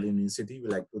Patil University.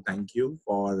 We'd like to thank you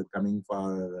for coming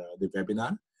for the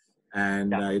webinar.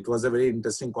 And it was a very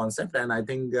interesting concept, and I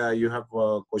think you have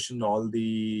questioned all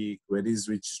the queries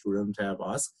which students have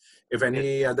asked. If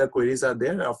any other queries are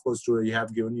there, of course, you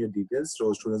have given your details,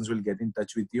 so students will get in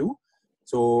touch with you.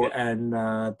 So, and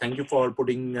thank you for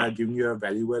giving your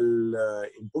valuable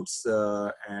inputs,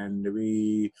 and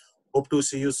we hope to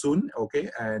see you soon. Okay,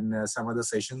 and some other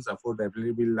sessions, of course,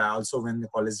 definitely will also, when the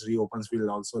college reopens, we'll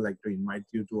also like to invite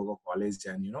you to our college,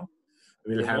 and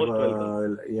we'll have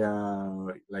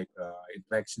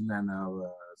interaction and a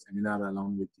seminar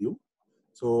along with you.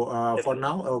 So for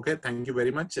now, okay, thank you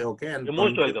very much. Okay, and you're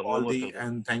most welcome.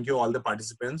 And thank you all the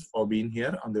participants for being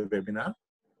here on the webinar.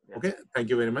 Okay, thank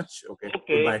you very much. Okay,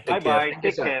 okay. Goodbye.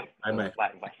 Take care. Bye.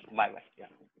 Bye. Yeah.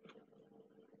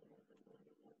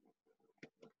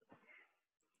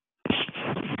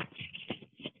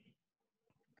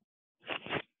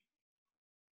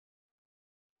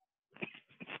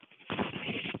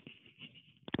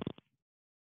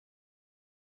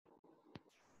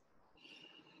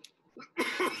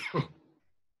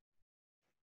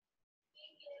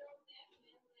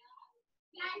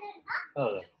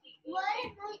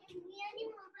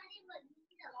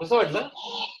 कसं वाटलं?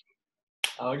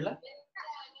 आवडलं?